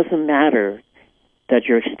 it doesn't matter that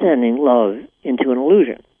you're extending love into an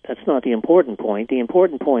illusion. That's not the important point. The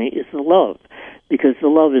important point is the love, because the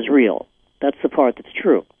love is real. That's the part that's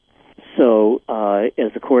true. So,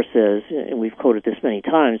 as the Course says, and we've quoted this many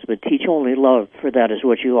times, but teach only love, for that is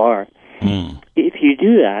what you are. If you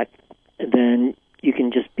do that, then you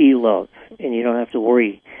can just be love, and you don't have to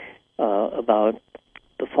worry about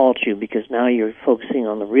the false you, because now you're focusing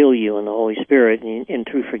on the real you and the Holy Spirit, and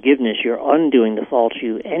through forgiveness, you're undoing the false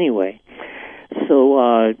you anyway.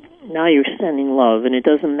 So now you're extending love, and it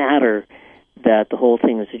doesn't matter that the whole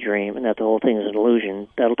thing is a dream and that the whole thing is an illusion.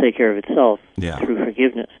 That'll take care of itself through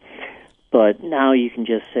forgiveness. But now you can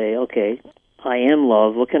just say, okay, I am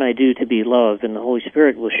love. What can I do to be love? And the Holy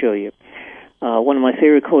Spirit will show you. One of my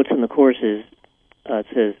favorite quotes in the Course is, it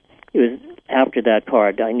says, it was after that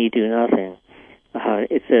part, I need do nothing.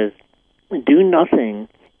 It says, do nothing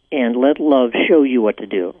and let love show you what to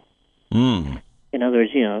do. In other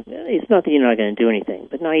words, it's not that you're not going to do anything,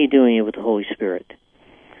 but now you're doing it with the Holy Spirit.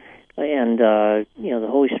 And, the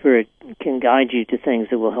Holy Spirit can guide you to things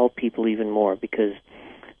that will help people even more, because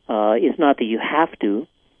it's not that you have to.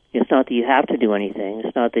 It's not that you have to do anything.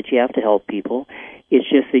 It's not that you have to help people. It's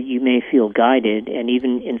just that you may feel guided and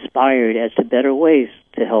even inspired as to better ways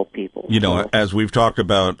to help people. As we've talked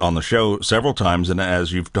about on the show several times, and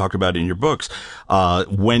as you've talked about in your books,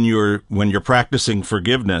 when you're practicing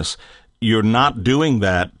forgiveness, you're not doing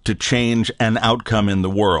that to change an outcome in the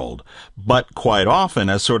world, but quite often,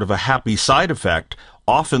 as sort of a happy side effect,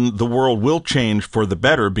 often the world will change for the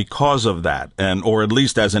better because of that, or at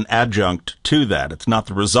least as an adjunct to that. It's not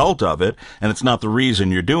the result of it, and it's not the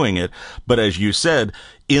reason you're doing it, but as you said,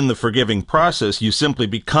 in the forgiving process, you simply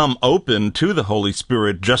become open to the Holy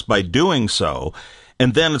Spirit just by doing so.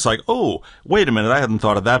 And then it's like, oh, wait a minute, I hadn't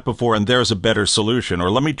thought of that before, and there's a better solution. Or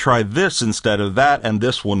let me try this instead of that, and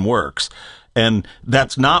this one works. And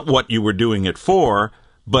that's not what you were doing it for,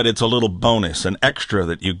 but it's a little bonus, an extra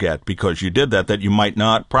that you get because you did that you might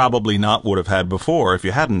probably not would have had before if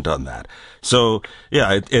you hadn't done that. So,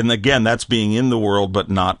 yeah, and again, that's being in the world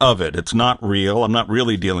but not of it. It's not real. I'm not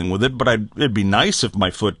really dealing with it, but it'd be nice if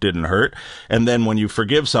my foot didn't hurt. And then when you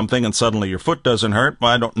forgive something and suddenly your foot doesn't hurt,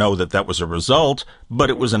 well, I don't know that was a result,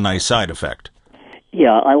 but it was a nice side effect.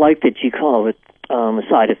 Yeah, I like that you call it a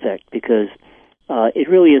side effect, because it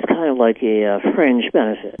really is kind of like a fringe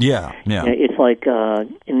benefit. Yeah. It's like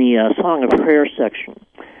in the Song of Prayer section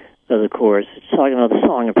of the Course, it's talking about the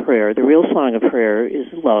Song of Prayer. The real Song of Prayer is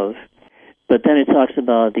love, but then it talks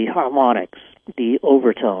about the harmonics, the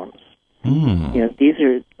overtones. These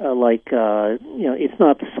are like, it's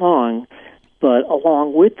not the song, but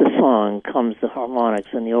along with the song comes the harmonics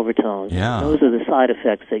and the overtones. Yeah. Those are the side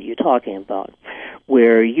effects that you're talking about,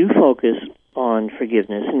 where you focus on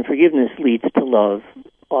forgiveness, and forgiveness leads to love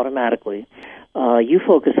automatically. You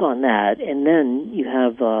focus on that, and then you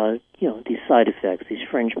have these side effects, these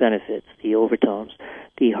fringe benefits, the overtones,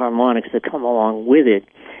 the harmonics that come along with it,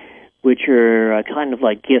 which are kind of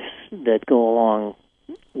like gifts that go along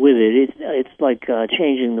with it. It's like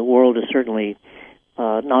changing the world is certainly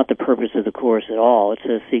not the purpose of the Course at all. It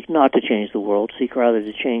says seek not to change the world, seek rather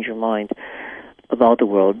to change your mind about the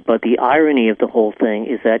world. But the irony of the whole thing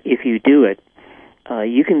is that if you do it,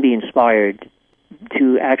 you can be inspired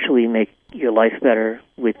to actually make your life better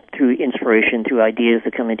through inspiration, through ideas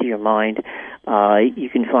that come into your mind. You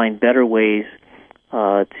can find better ways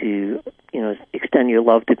to extend your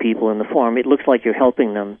love to people in the form. It looks like you're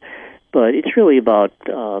helping them, but it's really about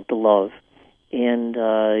the love. And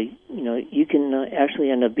you can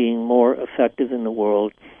actually end up being more effective in the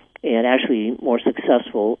world and actually more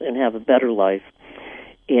successful and have a better life.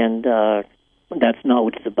 And that's not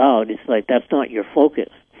what it's about. It's like that's not your focus.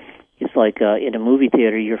 It's like in a movie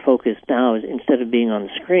theater, your focus now is, instead of being on the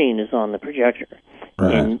screen, is on the projector.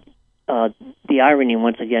 Right. And the irony,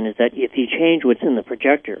 once again, is that if you change what's in the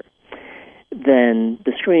projector, then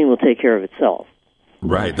the screen will take care of itself.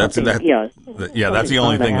 Right. That's the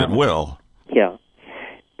only thing that will. Yeah.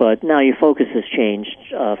 But now your focus has changed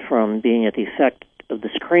from being at the effect of the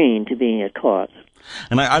screen to being at cause.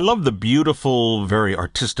 And I love the beautiful, very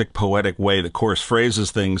artistic, poetic way the Course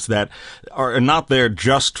phrases things that are not there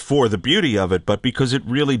just for the beauty of it, but because it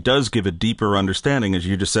really does give a deeper understanding, as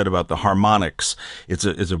you just said about the harmonics. It's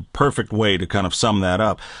a perfect way to kind of sum that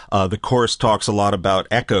up. The Course talks a lot about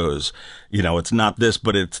echoes. It's not this,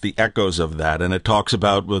 but it's the echoes of that. And it talks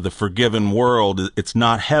about the forgiven world. It's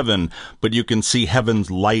not heaven, but you can see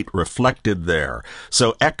heaven's light reflected there.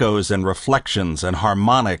 So echoes and reflections and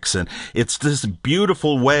harmonics, and it's this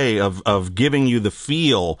beautiful way of giving you the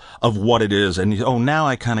feel of what it is. And now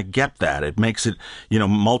I kind of get that. It makes it,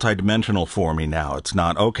 multidimensional for me now. It's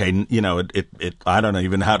not, okay, I don't know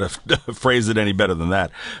even how to phrase it any better than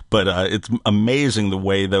that. But it's amazing the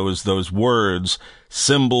way those words,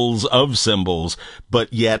 symbols of symbols,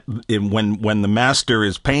 but yet when the master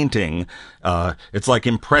is painting, it's like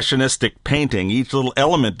impressionistic painting. Each little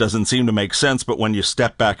element doesn't seem to make sense, but when you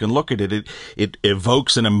step back and look at it, it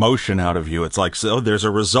evokes an emotion out of you. It's like, so there's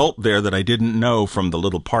a result there that I didn't know from the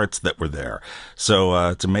little parts that were there. So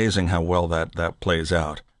it's amazing how well that plays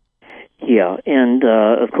out. Yeah, and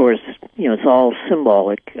of course, it's all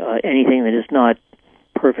symbolic. Anything that is not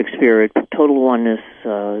perfect spirit, total oneness,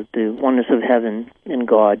 the oneness of heaven and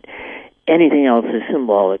God, anything else is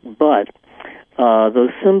symbolic. But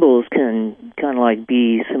those symbols can kind of like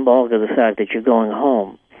be symbolic of the fact that you're going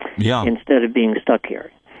home instead of being stuck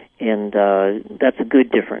here. And that's a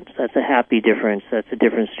good difference. That's a happy difference. That's a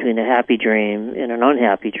difference between a happy dream and an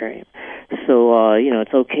unhappy dream. So,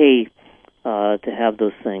 it's okay to have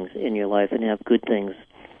those things in your life and have good things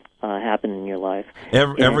happen in your life.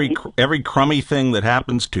 Every crummy thing that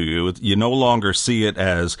happens to you, you no longer see it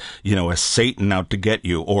as, as Satan out to get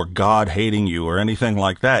you or God hating you or anything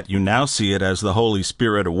like that. You now see it as the Holy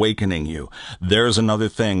Spirit awakening you. There's another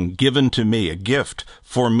thing given to me, a gift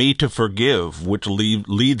for me to forgive, which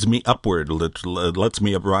leads me upward, lets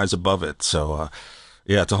me rise above it. So,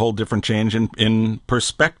 it's a whole different change in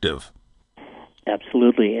perspective.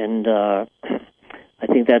 Absolutely. And I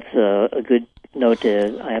think that's a good note.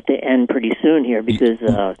 I have to end pretty soon here because...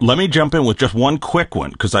 Let me jump in with just one quick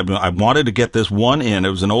one, because I wanted to get this one in. It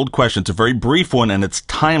was an old question. It's a very brief one, and it's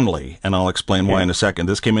timely, and I'll explain why in a second.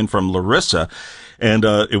 This came in from Larissa, and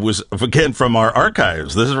it was, again, from our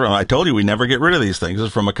archives. This is from, I told you we never get rid of these things. This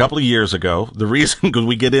is from a couple of years ago. The reason, because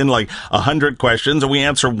we get in like 100 questions, and we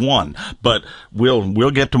answer one, but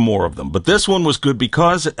we'll get to more of them. But this one was good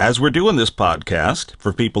because, as we're doing this podcast,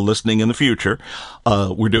 for people listening in the future,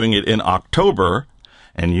 we're doing it in October,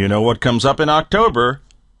 and you know what comes up in October,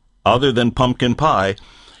 other than pumpkin pie?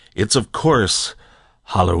 It's, of course,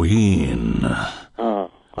 Halloween.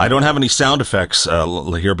 I don't have any sound effects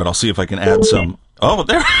here, but I'll see if I can add some. Oh,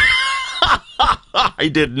 there. I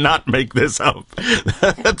did not make this up.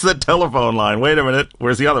 That's the telephone line. Wait a minute.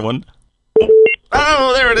 Where's the other one?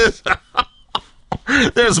 Oh, there it is.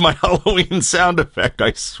 There's my Halloween sound effect.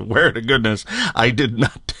 I swear to goodness, I did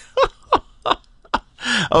not.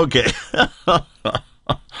 Okay.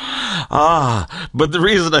 But the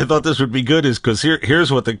reason I thought this would be good is because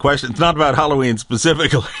here's what the question, it's not about Halloween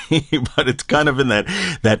specifically, but it's kind of in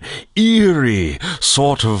that eerie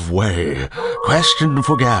sort of way. Question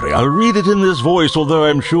for Gary. I'll read it in this voice, although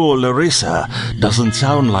I'm sure Larissa doesn't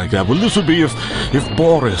sound like that. Well, this would be if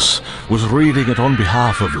Boris was reading it on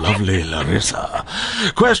behalf of lovely Larissa.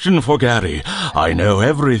 Question for Gary. I know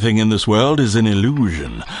everything in this world is an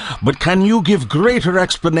illusion, but can you give greater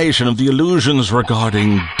explanation of the illusions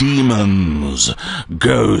regarding demons,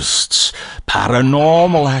 ghosts,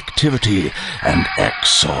 paranormal activity, and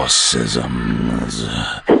exorcisms?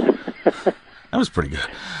 That was pretty good.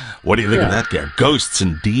 What do you think of that, Gary? Ghosts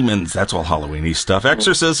and demons, that's all Halloween-y stuff.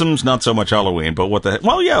 Exorcisms, not so much Halloween, but what the heck?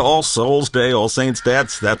 Well, yeah, All Souls Day, All Saints Day,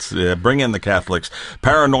 that's bring in the Catholics.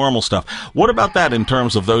 Paranormal stuff. What about that in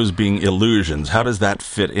terms of those being illusions? How does that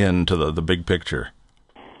fit into the big picture?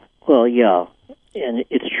 Well, yeah, and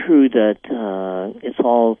it's true that it's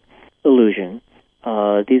all illusion.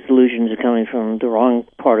 These illusions are coming from the wrong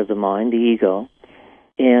part of the mind, the ego.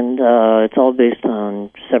 And it's all based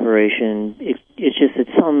on separation. It's just that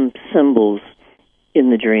some symbols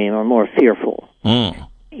in the dream are more fearful.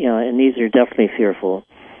 And these are definitely fearful.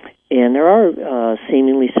 And there are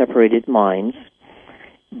seemingly separated minds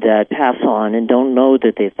that pass on and don't know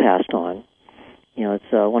that they've passed on.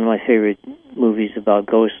 It's one of my favorite movies about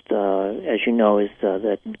ghosts, as you know, is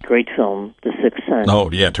that great film, The Sixth Sense.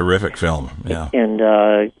 Oh, yeah, terrific film, yeah. And,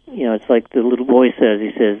 it's like the little boy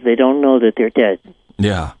says, they don't know that they're dead.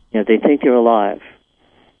 Yeah. They think they're alive.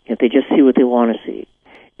 They just see what they want to see.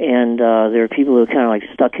 And there are people who are kind of like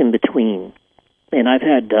stuck in between. And I've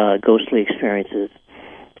had ghostly experiences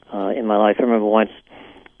in my life. I remember once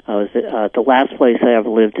I was the last place I ever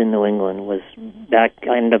lived in New England was I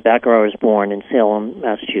ended up back where I was born in Salem,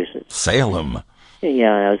 Massachusetts. Salem?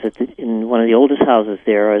 Yeah, I was in one of the oldest houses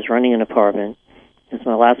there. I was renting an apartment. It's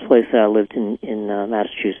my last place that I lived in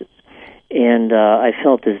Massachusetts. And I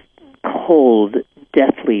felt this cold,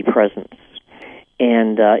 deathly presence,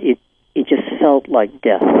 and it just felt like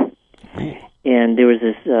death. And there was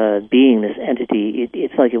this being, this entity.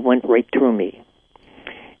 It's like it went right through me,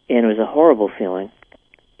 and it was a horrible feeling.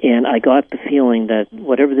 And I got the feeling that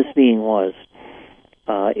whatever this being was,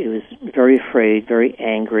 it was very afraid, very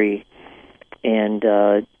angry, and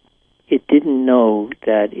it didn't know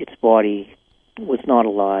that its body was not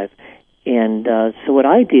alive. And so what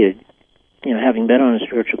I did, having been on a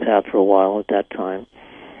spiritual path for a while at that time,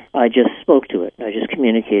 I just spoke to it. I just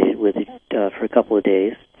communicated with it for a couple of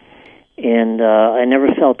days, and I never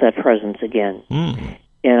felt that presence again.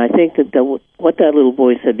 And I think that what that little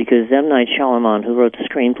boy said, because M. Night Shyamalan, who wrote the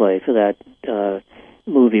screenplay for that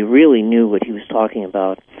movie, really knew what he was talking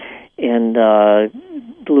about. And the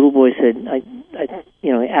little boy said,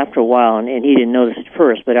 after a while, and he didn't notice it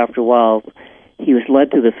first, but after a while, he was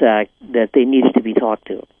led to the fact that they needed to be talked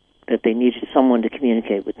to, that they needed someone to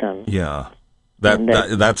communicate with them. Yeah.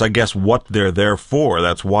 That's, I guess, what they're there for.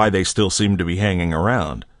 That's why they still seem to be hanging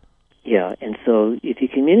around. Yeah, and so if you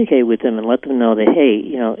communicate with them and let them know that, hey,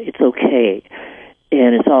 it's okay,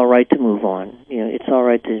 and it's all right to move on. It's all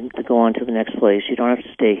right to go on to the next place. You don't have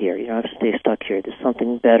to stay here. You don't have to stay stuck here. There's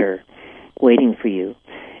something better waiting for you.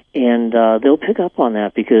 And they'll pick up on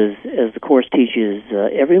that because, as the Course teaches,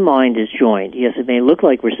 every mind is joined. Yes, it may look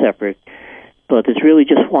like we're separate, but there's really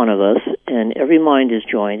just one of us, and every mind is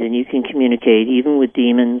joined, and you can communicate even with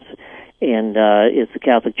demons. And as the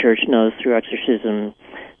Catholic Church knows through exorcism,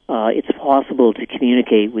 it's possible to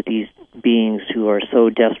communicate with these beings who are so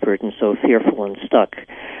desperate and so fearful and stuck.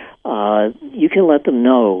 You can let them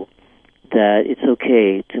know that it's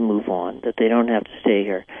okay to move on, that they don't have to stay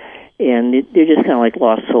here. And they're just kind of like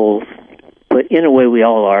lost souls. But in a way, we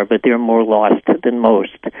all are, but they're more lost than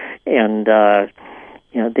most. And,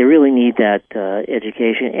 they really need that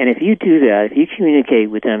education. And if you do that, if you communicate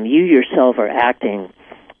with them, you yourself are acting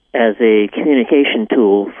as a communication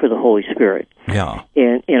tool for the Holy Spirit. Yeah.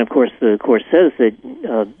 And of course, the Course says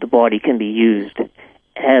that the body can be used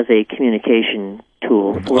as a communication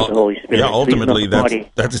tool for the Holy Spirit. Yeah, ultimately, so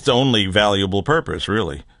that's its only valuable purpose,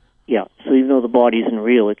 really. Yeah, so even though the body isn't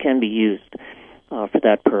real, it can be used for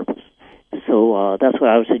that purpose. So that's what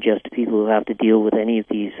I would suggest to people who have to deal with any of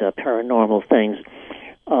these paranormal things.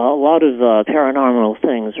 A lot of paranormal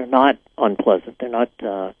things are not unpleasant. They're not.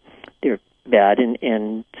 They're bad,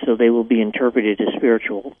 and so they will be interpreted as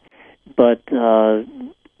spiritual. But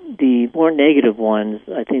the more negative ones,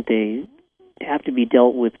 I think they have to be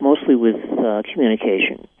dealt with mostly with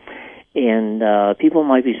communication. And people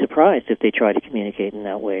might be surprised if they try to communicate in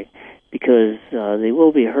that way, because they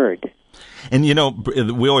will be heard. And,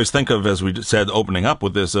 we always think of, as we said, opening up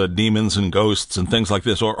with this, demons and ghosts and things like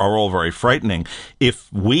this are all very frightening.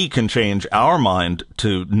 If we can change our mind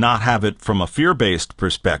to not have it from a fear-based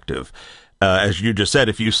perspective, as you just said,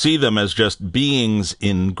 if you see them as just beings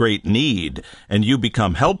in great need and you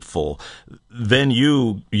become helpful, then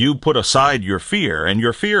you put aside your fear, and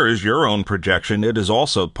your fear is your own projection. It is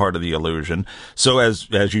also part of the illusion. So as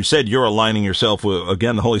you said, you're aligning yourself with,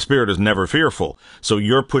 again, the Holy Spirit is never fearful. So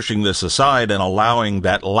you're pushing this aside and allowing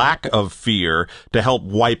that lack of fear to help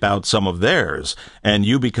wipe out some of theirs, and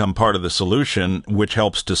you become part of the solution, which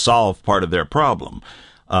helps to solve part of their problem.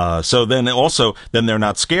 So then they're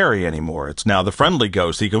not scary anymore. It's now the friendly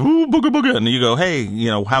ghost. You go, ooh, booga booga, and you go, hey,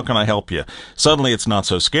 how can I help you? Suddenly it's not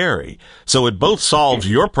so scary. So it both solves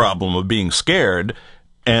your problem of being scared,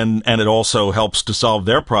 and it also helps to solve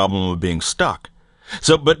their problem of being stuck.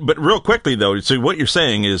 So, but real quickly though, so what you're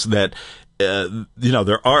saying is that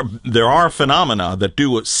there are phenomena that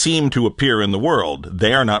do seem to appear in the world.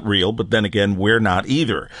 They are not real, but then again, we're not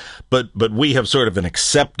either. But we have sort of an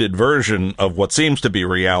accepted version of what seems to be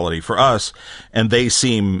reality for us, and they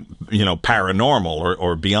seem, paranormal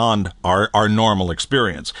or beyond our normal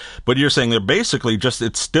experience. But you're saying they're basically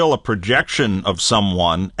it's still a projection of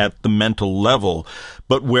someone at the mental level,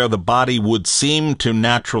 but where the body would seem to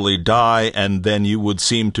naturally die, and then you would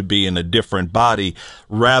seem to be in a different body.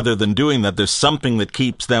 Rather than doing that, there's something that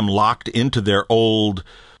keeps them locked into their old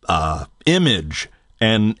image,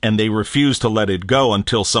 and they refuse to let it go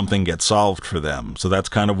until something gets solved for them. So that's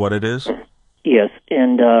kind of what it is? Yes,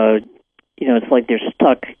 and it's like they're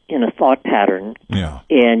stuck in a thought pattern,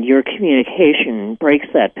 and your communication breaks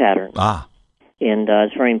that pattern. And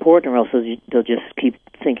it's very important, or else they'll just keep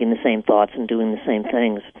thinking the same thoughts and doing the same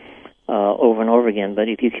things over and over again. But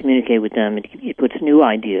if you communicate with them, it puts new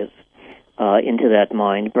ideas into that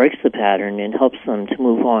mind, breaks the pattern, and helps them to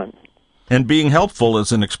move on. And being helpful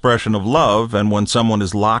is an expression of love, and when someone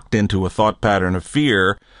is locked into a thought pattern of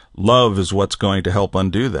fear, love is what's going to help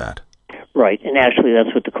undo that. Right, and actually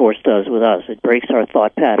that's what the Course does with us. It breaks our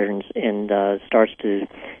thought patterns and starts to,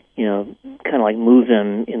 kind of like move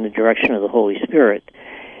them in the direction of the Holy Spirit.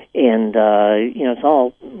 And, it's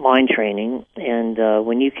all mind training, and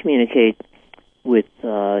when you communicate with,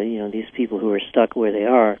 these people who are stuck where they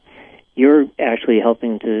are, you're actually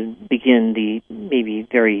helping to begin the maybe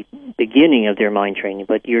very beginning of their mind training,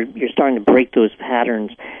 but you're starting to break those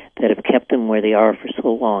patterns that have kept them where they are for so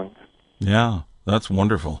long. Yeah, that's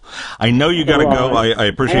wonderful. I know you got to go. I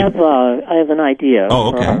appreciate. I have an idea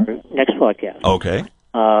for our next podcast. Okay.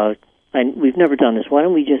 And we've never done this. Why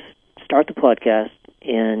don't we just start the podcast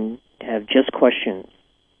and have just questions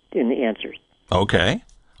and the answers? Okay.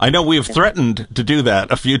 I know we have threatened to do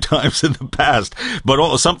that a few times in the past, but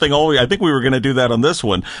I think we were going to do that on this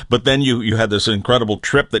one, but then you had this incredible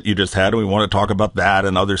trip that you just had, and we want to talk about that,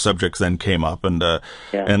 and other subjects then came up, and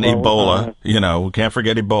Ebola, we can't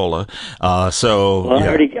forget Ebola. I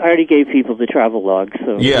already gave people the travel log,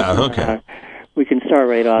 so we can start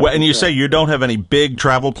right off. Well, and you say you don't have any big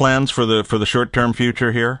travel plans for the short-term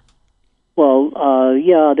future here? Well,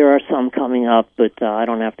 there are some coming up, but I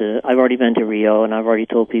don't have to. I've already been to Rio, and I've already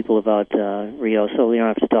told people about Rio, so we don't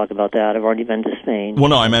have to talk about that. I've already been to Spain. Well,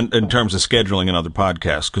 no, I meant in terms of scheduling another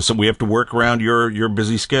podcast, because we have to work around your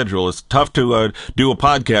busy schedule. It's tough to do a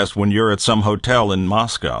podcast when you're at some hotel in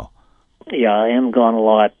Moscow. Yeah, I am gone a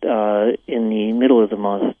lot in the middle of the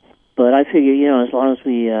month. But I figure, as long as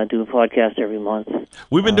we do a podcast every month.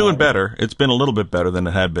 We've been doing better. It's been a little bit better than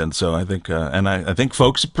it had been. So I think, I think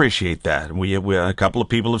folks appreciate that. We a couple of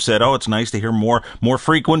people have said, it's nice to hear more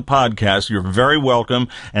frequent podcasts. You're very welcome.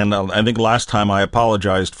 And I think last time I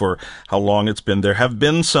apologized for how long it's been. There have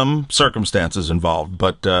been some circumstances involved,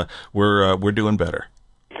 but we're doing better.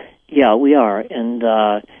 Yeah, we are. And,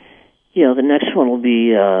 the next one will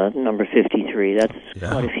be number 53. That's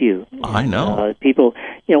quite a few. I know. People,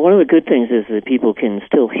 one of the good things is that people can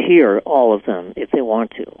still hear all of them if they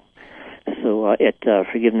want to. So at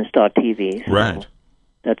forgiveness.tv. So right.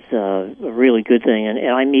 That's a really good thing. And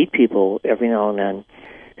I meet people every now and then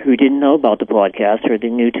who didn't know about the podcast, or they're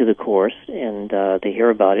new to the Course, and they hear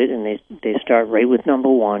about it, and they start right with number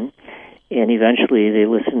 1, and eventually they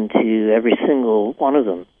listen to every single one of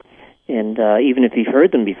them. And even if you've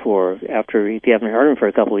heard them before, if you haven't heard them for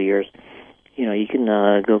a couple of years, you can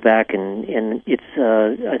go back, and it's,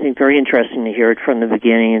 I think, very interesting to hear it from the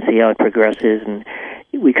beginning and see how it progresses. And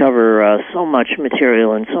we cover so much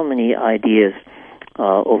material and so many ideas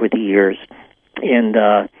over the years. And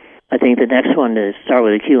I think the next one to start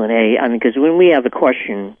with a Q&A, because when we have a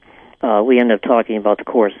question, we end up talking about the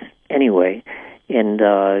Course anyway. And,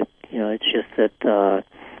 it's just that...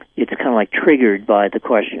 it's kind of like triggered by the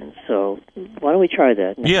questions. So why don't we try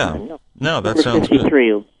that next time? No, that sounds good.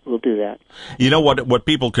 53, we'll do that. You know what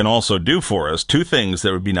people can also do for us? 2 things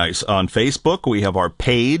that would be nice. On Facebook, we have our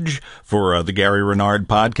page for the Gary Renard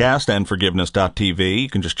podcast and forgiveness.tv. You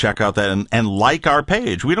can just check out that and like our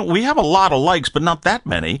page. We have a lot of likes, but not that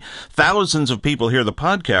many. Thousands of people hear the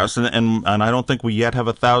podcast, and I don't think we yet have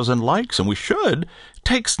 1,000 likes, and we should.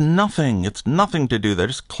 takes nothing. It's nothing to do that.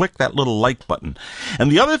 Just click that little like button.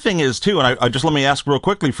 And the other thing is, too, and I just let me ask real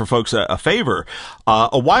quickly for folks a favor.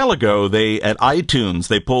 A while ago, at iTunes,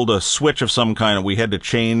 they pulled a switch of some kind, and we had to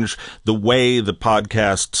change the way the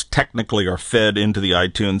podcasts technically are fed into the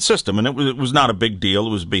iTunes system. And it was not a big deal.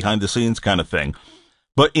 It was behind the scenes kind of thing.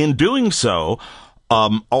 But in doing so,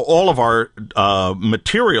 all of our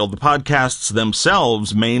material, the podcasts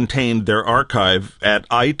themselves, maintained their archive at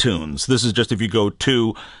iTunes. This is just if you go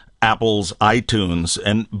to Apple's iTunes,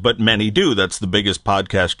 but many do. That's the biggest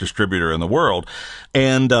podcast distributor in the world.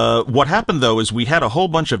 And what happened, though, is we had a whole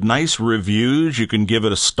bunch of nice reviews. You can give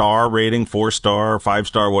it a star rating, 4-star,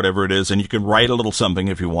 5-star, whatever it is, and you can write a little something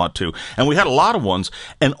if you want to. And we had a lot of ones,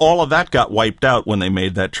 and all of that got wiped out when they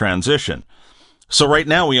made that transition. So right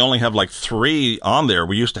now we only have like 3 on there.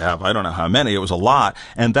 We used to have, I don't know how many. It was a lot.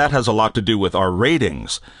 And that has a lot to do with our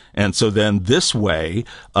ratings. And so then this way,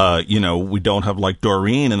 we don't have like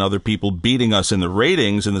Doreen and other people beating us in the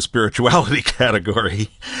ratings in the spirituality category.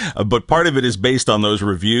 But part of it is based on those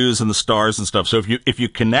reviews and the stars and stuff. So if you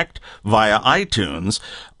connect via iTunes,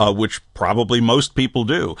 which probably most people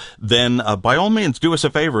do, then by all means do us a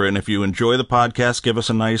favor. And if you enjoy the podcast, give us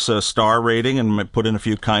a nice star rating and put in a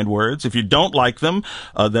few kind words. If you don't like them,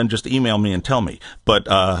 then just email me and tell me. But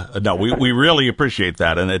no, we really appreciate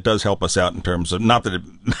that, and it does help us out in terms of not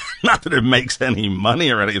that it makes any money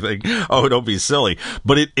or anything. Oh, don't be silly.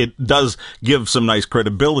 But it does give some nice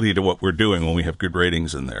credibility to what we're doing when we have good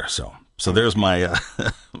ratings in there. So there's my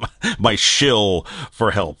my shill for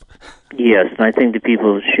help. Yes, and I think the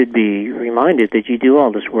people should be reminded that you do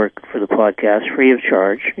all this work for the podcast free of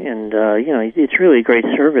charge, and it's really a great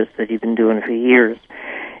service that you've been doing for years.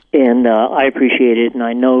 And I appreciate it, and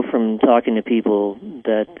I know from talking to people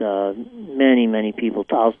that many, many people,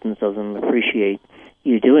 thousands of them, appreciate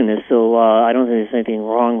you doing this. So I don't think there's anything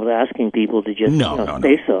wrong with asking people to just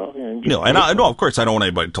say so. Of course, I don't want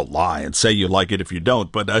anybody to lie and say you like it if you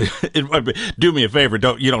don't. But do me a favor,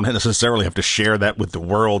 you don't necessarily have to share that with the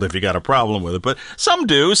world if you got a problem with it. But some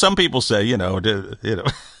do. Some people say,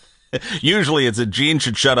 usually it's Gene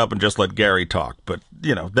should shut up and just let Gary talk. But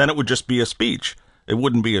then it would just be a speech. It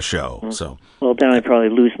wouldn't be a show. So well, then I'd probably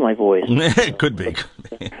lose my voice. It could be.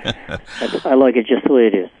 I like it just the way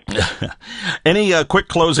it is. Any quick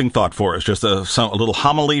closing thought for us? Just a little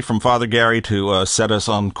homily from Father Gary to set us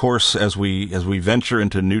on course as we venture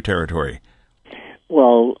into new territory.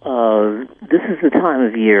 Well, this is the time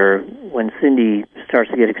of year when Cindy starts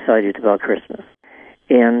to get excited about Christmas,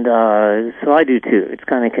 and so I do too. It's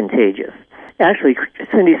kind of contagious. Actually,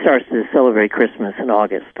 Cindy starts to celebrate Christmas in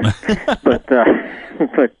August, but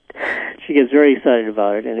she gets very excited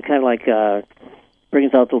about it, and it kind of like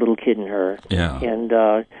brings out the little kid in her. Yeah. And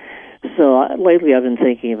so lately, I've been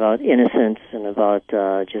thinking about innocence and about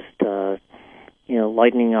just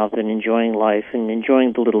lightening up and enjoying life and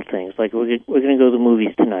enjoying the little things. Like we're going to go to the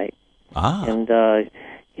movies tonight, and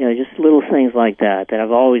just little things like that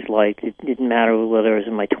I've always liked. It didn't matter whether I was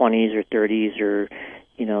in my 20s or 30s or.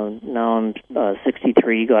 Now I'm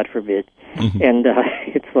 63, God forbid, and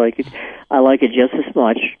it's like I like it just as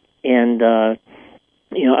much. And I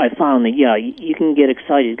found that you can get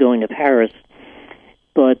excited going to Paris,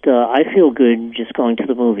 but I feel good just going to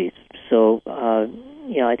the movies. So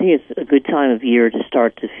I think it's a good time of year to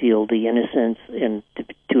start to feel the innocence and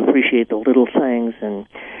to appreciate the little things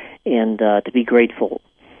and to be grateful.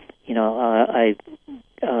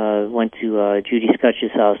 I went to Judy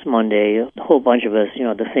Scutch's house Monday. A whole bunch of us,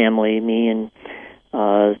 the family, me and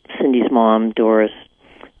Cindy's mom, Doris,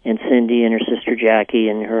 and Cindy and her sister Jackie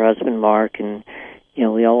and her husband Mark, and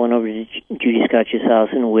we all went over to Judy Scutch's house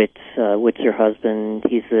in Wits. Wits, her husband,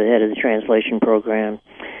 he's the head of the translation program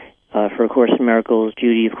for A Course in Miracles.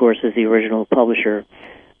 Judy, of course, is the original publisher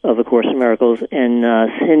of A Course in Miracles, and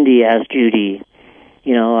Cindy asked Judy,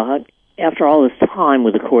 after all this time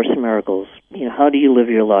with A Course in Miracles, how do you live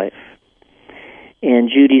your life? And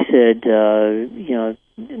Judy said,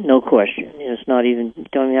 no question. It's not even, you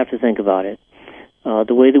don't even have to think about it.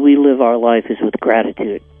 The way that we live our life is with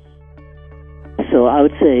gratitude. So I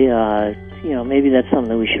would say, maybe that's something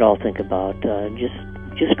that we should all think about.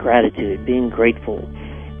 Just gratitude, being grateful.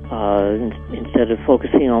 Instead of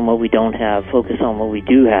focusing on what we don't have, focus on what we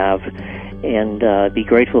do have, and be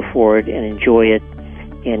grateful for it and enjoy it.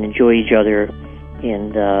 And enjoy each other,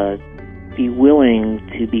 and be willing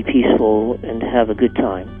to be peaceful and to have a good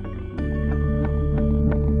time.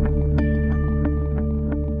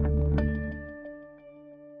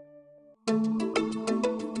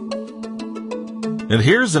 And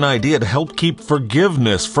here's an idea to help keep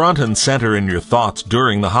forgiveness front and center in your thoughts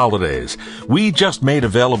during the holidays. We just made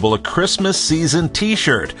available a Christmas season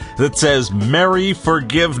t-shirt that says Merry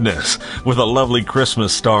Forgiveness with a lovely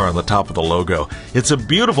Christmas star on the top of the logo. It's a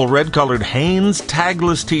beautiful red-colored Hanes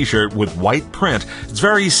tagless t-shirt with white print. It's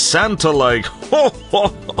very Santa-like.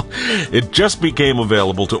 It just became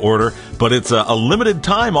available to order, but it's a limited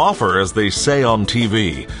time offer, as they say on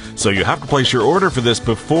TV. So you have to place your order for this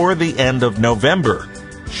before the end of November.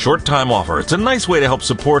 Short time offer. It's a nice way to help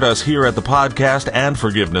support us here at the podcast and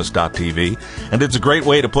Forgiveness.tv. And it's a great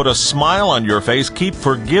way to put a smile on your face, keep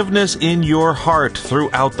forgiveness in your heart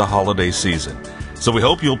throughout the holiday season. So we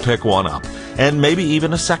hope you'll pick one up, and maybe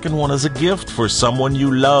even a second one as a gift for someone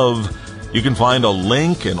you love. You can find a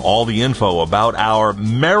link and all the info about our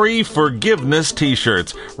Merry Forgiveness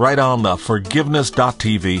t-shirts right on the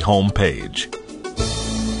Forgiveness.tv homepage.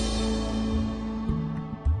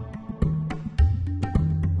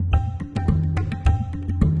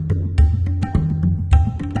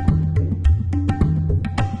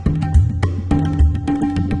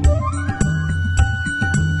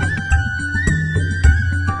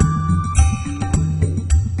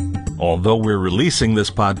 Although we're releasing this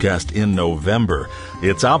podcast in November,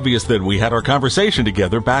 it's obvious that we had our conversation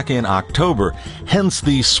together back in October, hence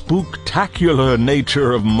the spooktacular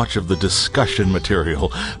nature of much of the discussion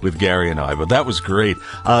material with Gary and I. But that was great.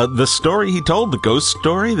 The story he told, the ghost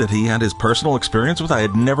story that he had his personal experience with, I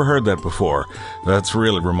had never heard that before. That's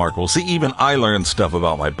really remarkable. See, even I learned stuff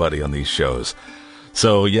about my buddy on these shows.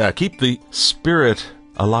 So yeah, keep the spirit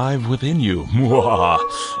alive within you.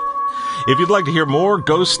 If you'd like to hear more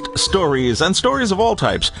ghost stories and stories of all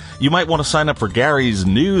types, you might want to sign up for Gary's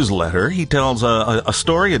newsletter. He tells a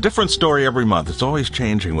story, a different story every month. It's always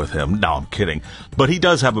changing with him. No, I'm kidding. But he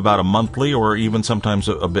does have about a monthly, or even sometimes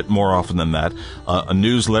a bit more often than that, a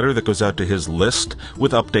newsletter that goes out to his list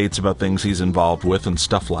with updates about things he's involved with and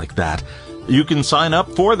stuff like that. You can sign up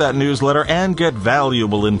for that newsletter and get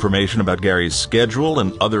valuable information about Gary's schedule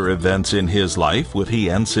and other events in his life with he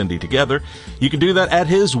and Cindy together. You can do that at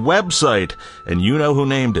his website, and you know who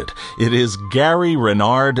named it. It is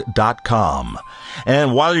GaryRenard.com.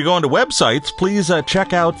 And while you're going to websites, please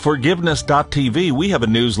check out Forgiveness.tv. We have a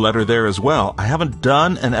newsletter there as well. I haven't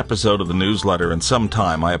done an episode of the newsletter in some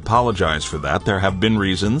time. I apologize for that. There have been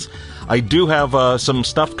reasons. I do have some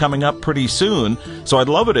stuff coming up pretty soon, so I'd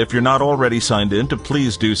love it if you're not already signed in to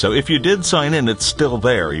please do so. If you did sign in, it's still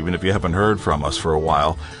there, even if you haven't heard from us for a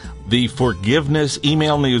while. The Forgiveness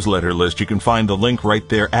email newsletter list, you can find the link right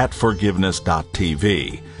there at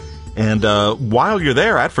Forgiveness.tv. And while you're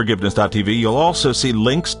there at Forgiveness.tv, you'll also see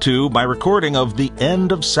links to my recording of The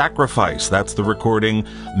End of Sacrifice. That's the recording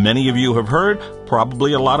many of you have heard,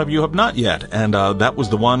 probably a lot of you have not yet. And that was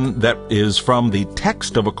the one that is from the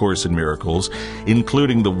text of A Course in Miracles,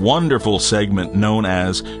 including the wonderful segment known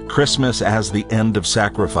as Christmas as the End of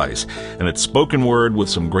Sacrifice. And it's spoken word with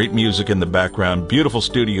some great music in the background, beautiful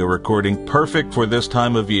studio recording, perfect for this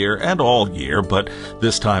time of year and all year, but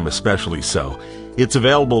this time especially so. It's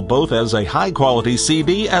available both as a high-quality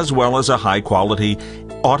CD as well as a high-quality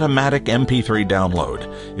automatic MP3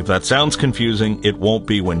 download. If that sounds confusing, it won't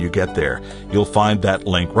be when you get there. You'll find that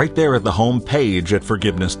link right there at the home page at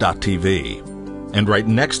Forgiveness.tv. And right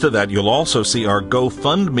next to that, you'll also see our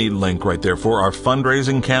GoFundMe link right there for our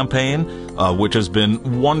fundraising campaign, which has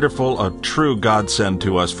been wonderful, a true godsend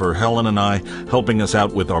to us for Helen and I, helping us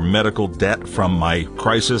out with our medical debt from my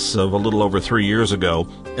crisis of a little over 3 years ago,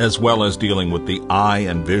 as well as dealing with the eye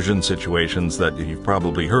and vision situations that you've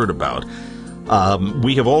probably heard about.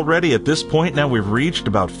 We have already, at this point now, we've reached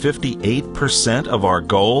about 58% of our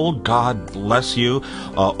goal. God bless you.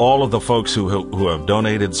 All of the folks who have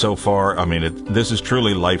donated so far. I mean, this is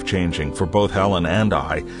truly life-changing for both Helen and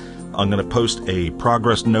I. I'm going to post a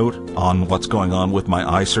progress note on what's going on with my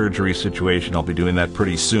eye surgery situation. I'll be doing that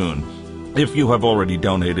pretty soon. If you have already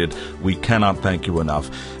donated, we cannot thank you enough.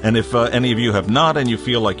 And if any of you have not and you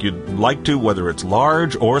feel like you'd like to, whether it's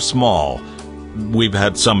large or small, we've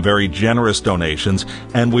had some very generous donations,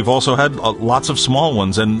 and we've also had lots of small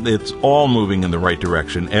ones, and it's all moving in the right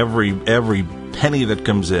direction. Every penny that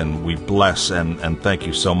comes in, we bless, and thank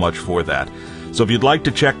you so much for that. So if you'd like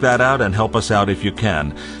to check that out and help us out if you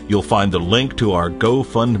can, you'll find the link to our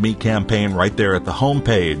GoFundMe campaign right there at the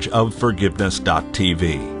homepage of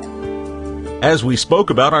Forgiveness.tv. As we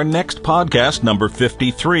spoke about, our next podcast, number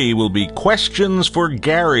 53, will be Questions for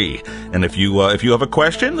Gary. And if you have a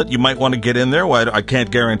question that you might want to get in there, well, I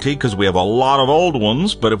can't guarantee because we have a lot of old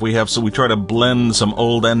ones, but if we have, so we try to blend some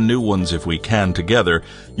old and new ones if we can together.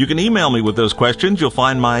 You can email me with those questions. You'll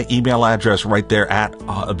find my email address right there at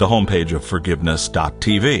the homepage of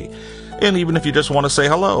Forgiveness.tv. And even if you just want to say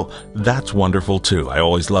hello, that's wonderful too. I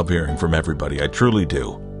always love hearing from everybody. I truly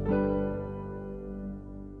do.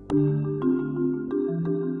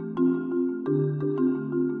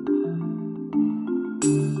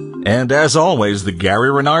 And as always, the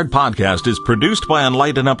Gary Renard Podcast is produced by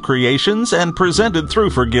Enlighten Up Creations and presented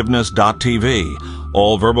through Forgiveness.tv.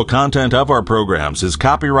 All verbal content of our programs is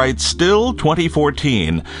copyright Still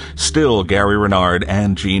 2014, Still Gary Renard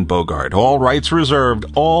and Gene Bogart. All rights reserved,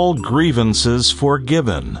 all grievances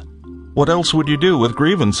forgiven. What else would you do with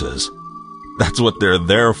grievances? That's what they're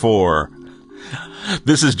there for.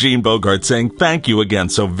 This is Gene Bogart saying thank you again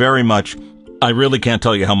so very much. I really can't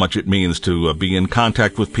tell you how much it means to be in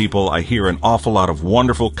contact with people. I hear an awful lot of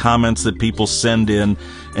wonderful comments that people send in,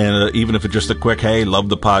 and even if it's just a quick, hey, love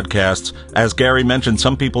the podcasts. As Gary mentioned,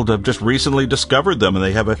 some people have just recently discovered them, and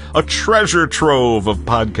they have a treasure trove of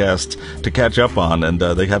podcasts to catch up on, and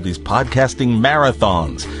they have these podcasting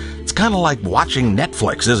marathons. It's kind of like watching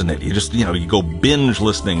Netflix, isn't it? You just, you go binge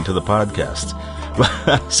listening to the podcasts.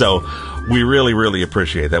 So we really, really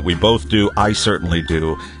appreciate that. We both do. I certainly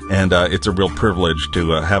do. And it's a real privilege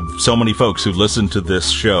to have so many folks who listen to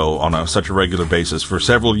this show on such a regular basis for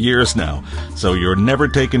several years now. So you're never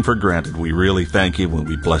taken for granted. We really thank you and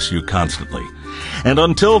we bless you constantly. And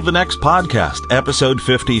until the next podcast, episode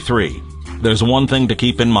 53, there's one thing to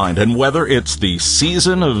keep in mind, and whether it's the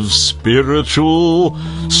season of spiritual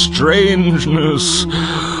strangeness,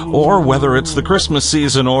 or whether it's the Christmas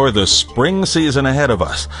season or the spring season ahead of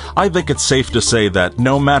us, I think it's safe to say that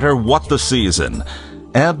no matter what the season,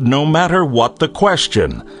 and no matter what the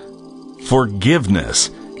question, forgiveness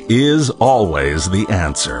is always the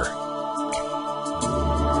answer.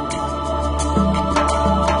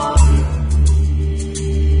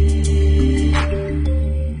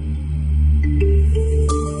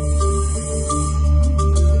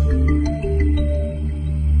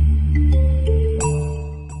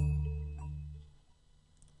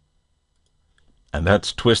 And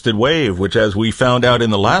that's Twisted Wave, which, as we found out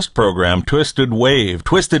in the last program, Twisted Wave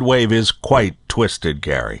is quite twisted,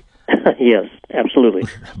 Gary. Yes, absolutely.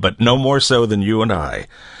 But no more so than you and I.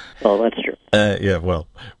 Oh, that's true. Yeah, well,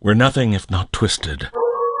 we're nothing if not twisted.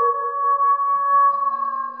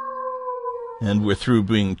 And we're through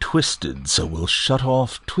being twisted, so we'll shut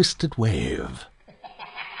off Twisted Wave.